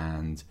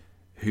and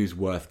who's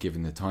worth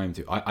giving the time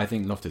to. I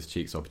think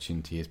Loftus-Cheek's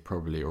opportunity is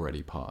probably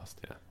already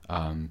passed.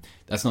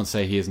 That's not to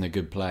say he isn't a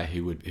good player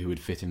who would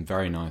fit in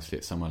very nicely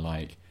at somewhere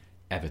like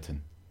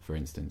Everton, for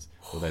instance.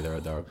 Although there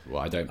are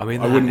I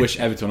wouldn't wish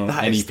Everton on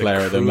any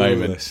player at the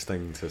moment.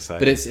 Thing to say.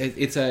 But it's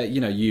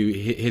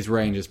his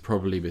range is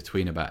probably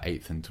between about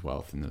 8th and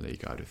 12th in the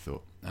league, I'd have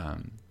thought.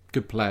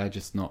 Good player,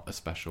 just not a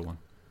special one.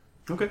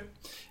 Okay.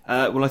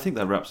 Well, I think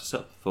that wraps us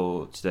up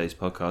for today's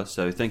podcast.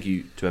 So thank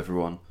you to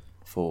everyone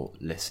for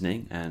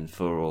listening and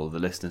for all the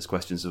listeners'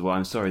 questions as well.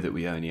 I'm sorry that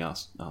we only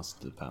asked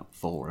about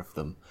 4 of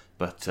them,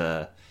 but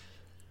they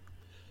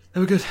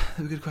were good.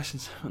 They were good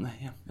questions, weren't they?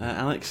 Yeah.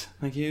 Alex,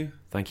 thank you.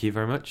 Thank you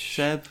very much.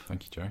 Seb,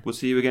 thank you, Joe. We'll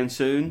see you again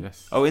soon.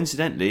 Yes. Oh,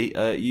 incidentally,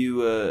 are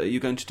you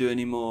going to do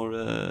any more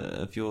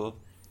of your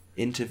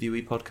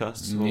interviewee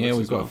podcasts? Yeah,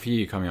 we've got a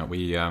few coming up.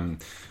 We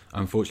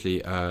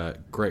unfortunately,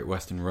 Great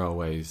Western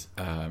Railways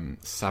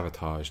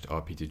sabotaged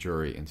our Peter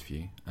Drury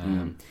interview.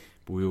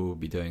 But we will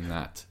be doing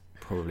that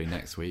probably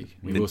next week.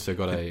 We've also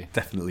got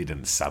definitely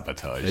didn't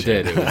sabotage. It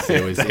did.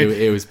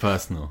 It was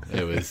personal.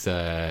 It was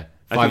 5.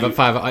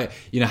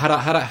 Had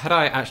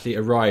I actually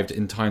arrived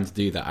in time to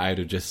do that, I would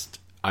have just.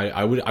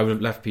 I would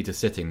have left Peter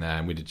sitting there,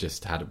 and we'd have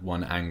just had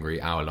one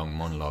angry hour-long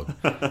monologue.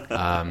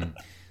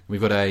 We've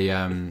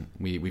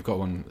got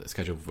one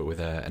scheduled with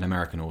an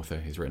American author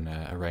who's written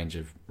a range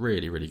of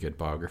really, really good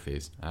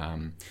biographies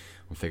on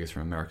figures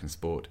from American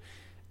sport.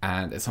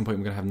 And at some point,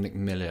 we're going to have Nick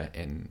Miller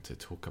in to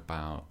talk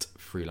about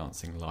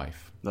freelancing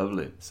life.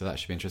 Lovely. So that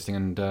should be interesting.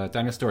 And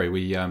Daniel Story,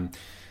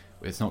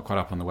 it's not quite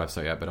up on the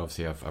website yet, but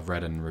obviously I've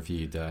read and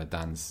reviewed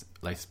Dan's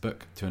latest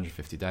book,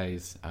 250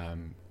 Days,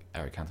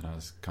 Eric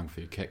Cantona's Kung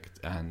Fu Kick,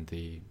 and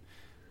the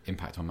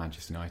impact on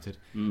Manchester United.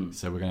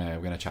 So we're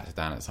gonna chat to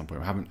Dan at some point.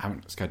 We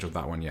haven't scheduled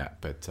that one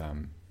yet, but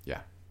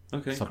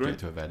Okay, subject great.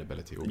 to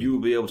availability. You will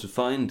be able to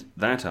find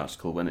that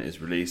article when it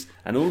is released,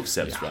 and all of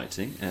Seb's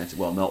writing,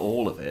 well, not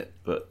all of it,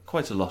 but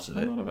quite a lot of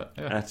it,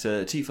 at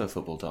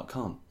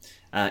tifofootball.com.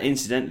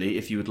 Incidentally,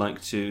 if you would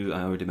like to,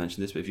 I already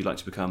mentioned this, but if you'd like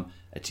to become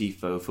a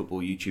Tifo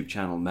Football YouTube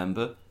channel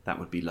member, that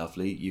would be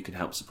lovely. You can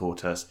help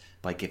support us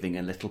by giving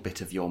a little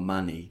bit of your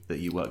money that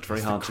you worked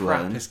very hard to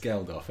earn.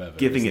 Geldof ever,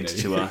 giving it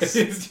to us.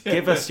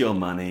 Give us your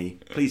money.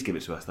 Please give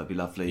it to us. That'd be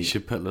lovely. You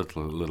should put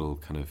little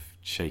kind of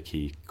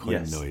shaky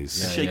coin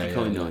noise. Shaky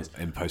coin noise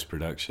in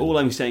post-production. All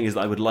I'm saying is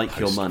that I would like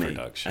your money, and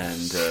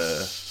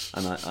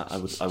I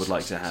would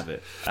like to have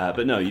it.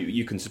 But no,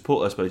 you can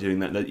support us by doing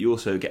that. You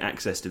also get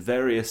access to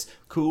various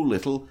cool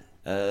little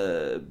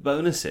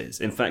bonuses.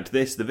 In fact,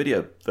 the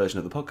video version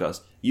of the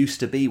podcast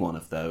used to be one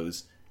of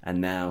those, and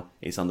now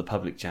it's on the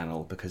public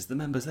channel because the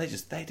members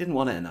they didn't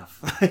want it enough.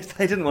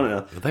 They didn't want it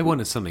enough. They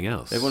wanted something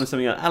else.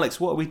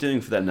 Alex, what are we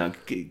doing for them now?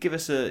 Give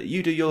us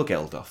you do your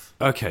Geldof.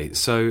 Okay,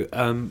 so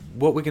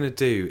what we're going to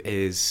do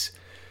is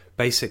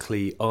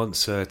basically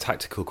answer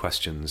tactical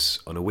questions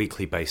on a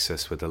weekly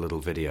basis with a little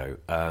video.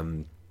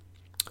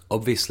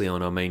 Obviously,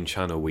 on our main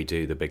channel, we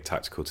do the big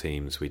tactical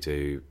teams. We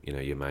do,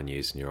 your Man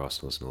U's and your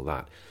Arsenals and all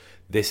that.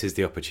 This is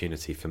the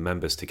opportunity for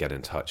members to get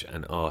in touch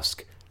and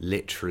ask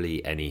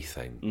literally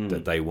anything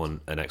that they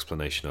want an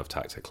explanation of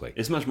tactically.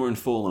 It's much more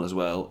informal as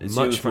well. It's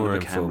much more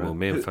informal.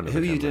 Me in front of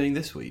the camera. Who are you doing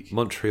this week?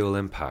 Montreal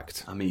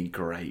Impact. I mean,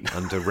 great.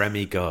 Under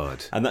Remy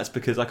Gard. And that's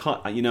because I can't.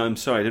 I'm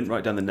sorry, I didn't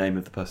write down the name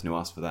of the person who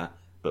asked for that.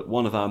 But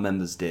one of our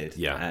members did.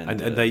 Yeah,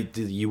 and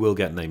you will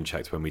get name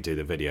checked when we do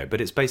the video.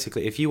 But it's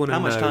basically, if you want to know...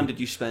 How much time did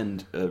you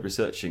spend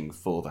researching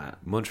for that?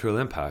 Montreal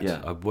Impact?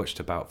 Yeah. I watched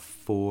about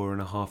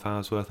 4.5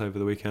 hours worth over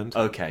the weekend.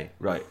 Okay,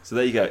 right. So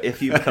there you go.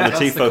 If you become a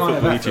Tifo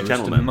Football YouTube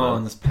channel member...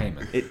 demands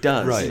payment. It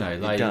does. Right.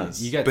 It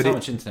does. You get so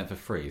much internet for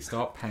free.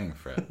 Start paying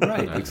for it.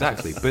 Right,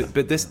 exactly.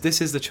 But this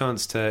is the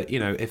chance to,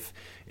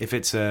 if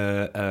it's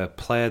a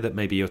player that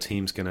maybe your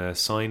team's going to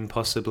sign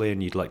possibly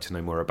and you'd like to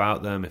know more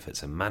about them, if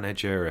it's a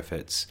manager, if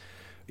it's...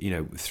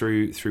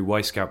 through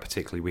Y-Scout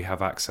particularly, we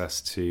have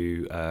access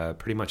to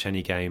pretty much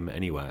any game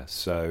anywhere.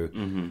 So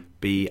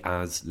be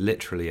as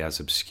literally as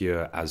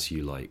obscure as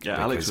you like.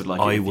 Yeah, Alex would like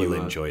it. I will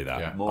enjoy that.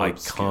 Yeah. I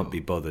can't be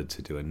bothered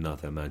to do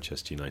another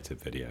Manchester United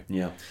video.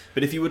 Yeah,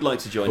 but if you would like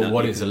to join... But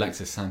what is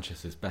Alexis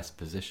Sanchez's best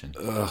position?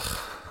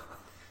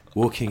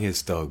 Walking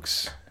his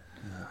dogs.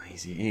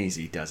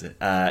 Easy does it.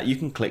 You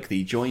can click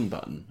the join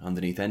button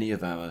underneath any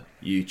of our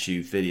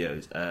YouTube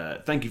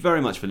videos. Thank you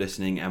very much for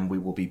listening, and we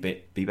will be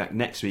back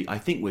next week. I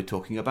think we're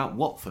talking about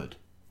Watford.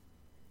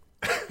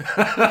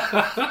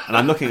 And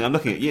I'm looking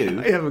at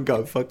you. I haven't got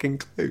a fucking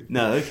clue.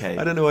 No, okay.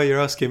 I don't know why you're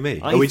asking me.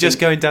 Are we just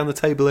going down the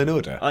table in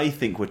order? I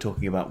think we're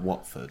talking about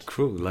Watford.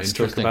 Cool. Let's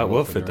talk about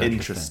Watford.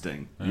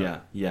 Interesting.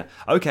 Yeah.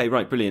 Okay,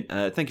 right, brilliant.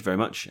 Thank you very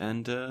much,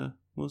 and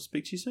we'll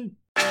speak to you soon.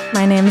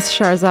 My name is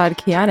Shahrzad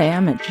Kiade.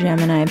 I'm a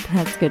Gemini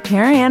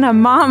pescatarian, a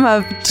mom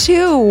of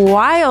 2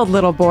 wild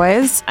little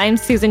boys. I'm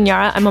Susan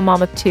Yara. I'm a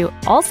mom of 2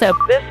 also.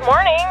 This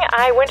morning,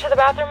 I went to the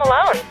bathroom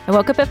alone. I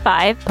woke up at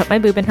 5, put my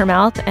boob in her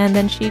mouth, and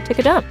then she took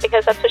a dump.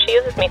 Because that's what she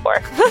uses me for.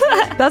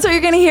 That's what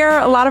you're going to hear.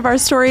 A lot of our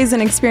stories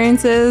and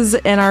experiences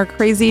in our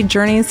crazy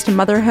journeys to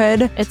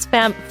motherhood. It's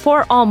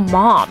for all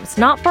moms,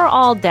 not for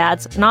all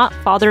dads, not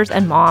fathers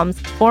and moms,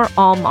 for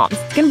all moms.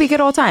 It's going to be a good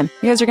old time.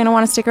 You guys are going to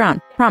want to stick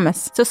around.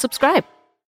 Promise. So subscribe.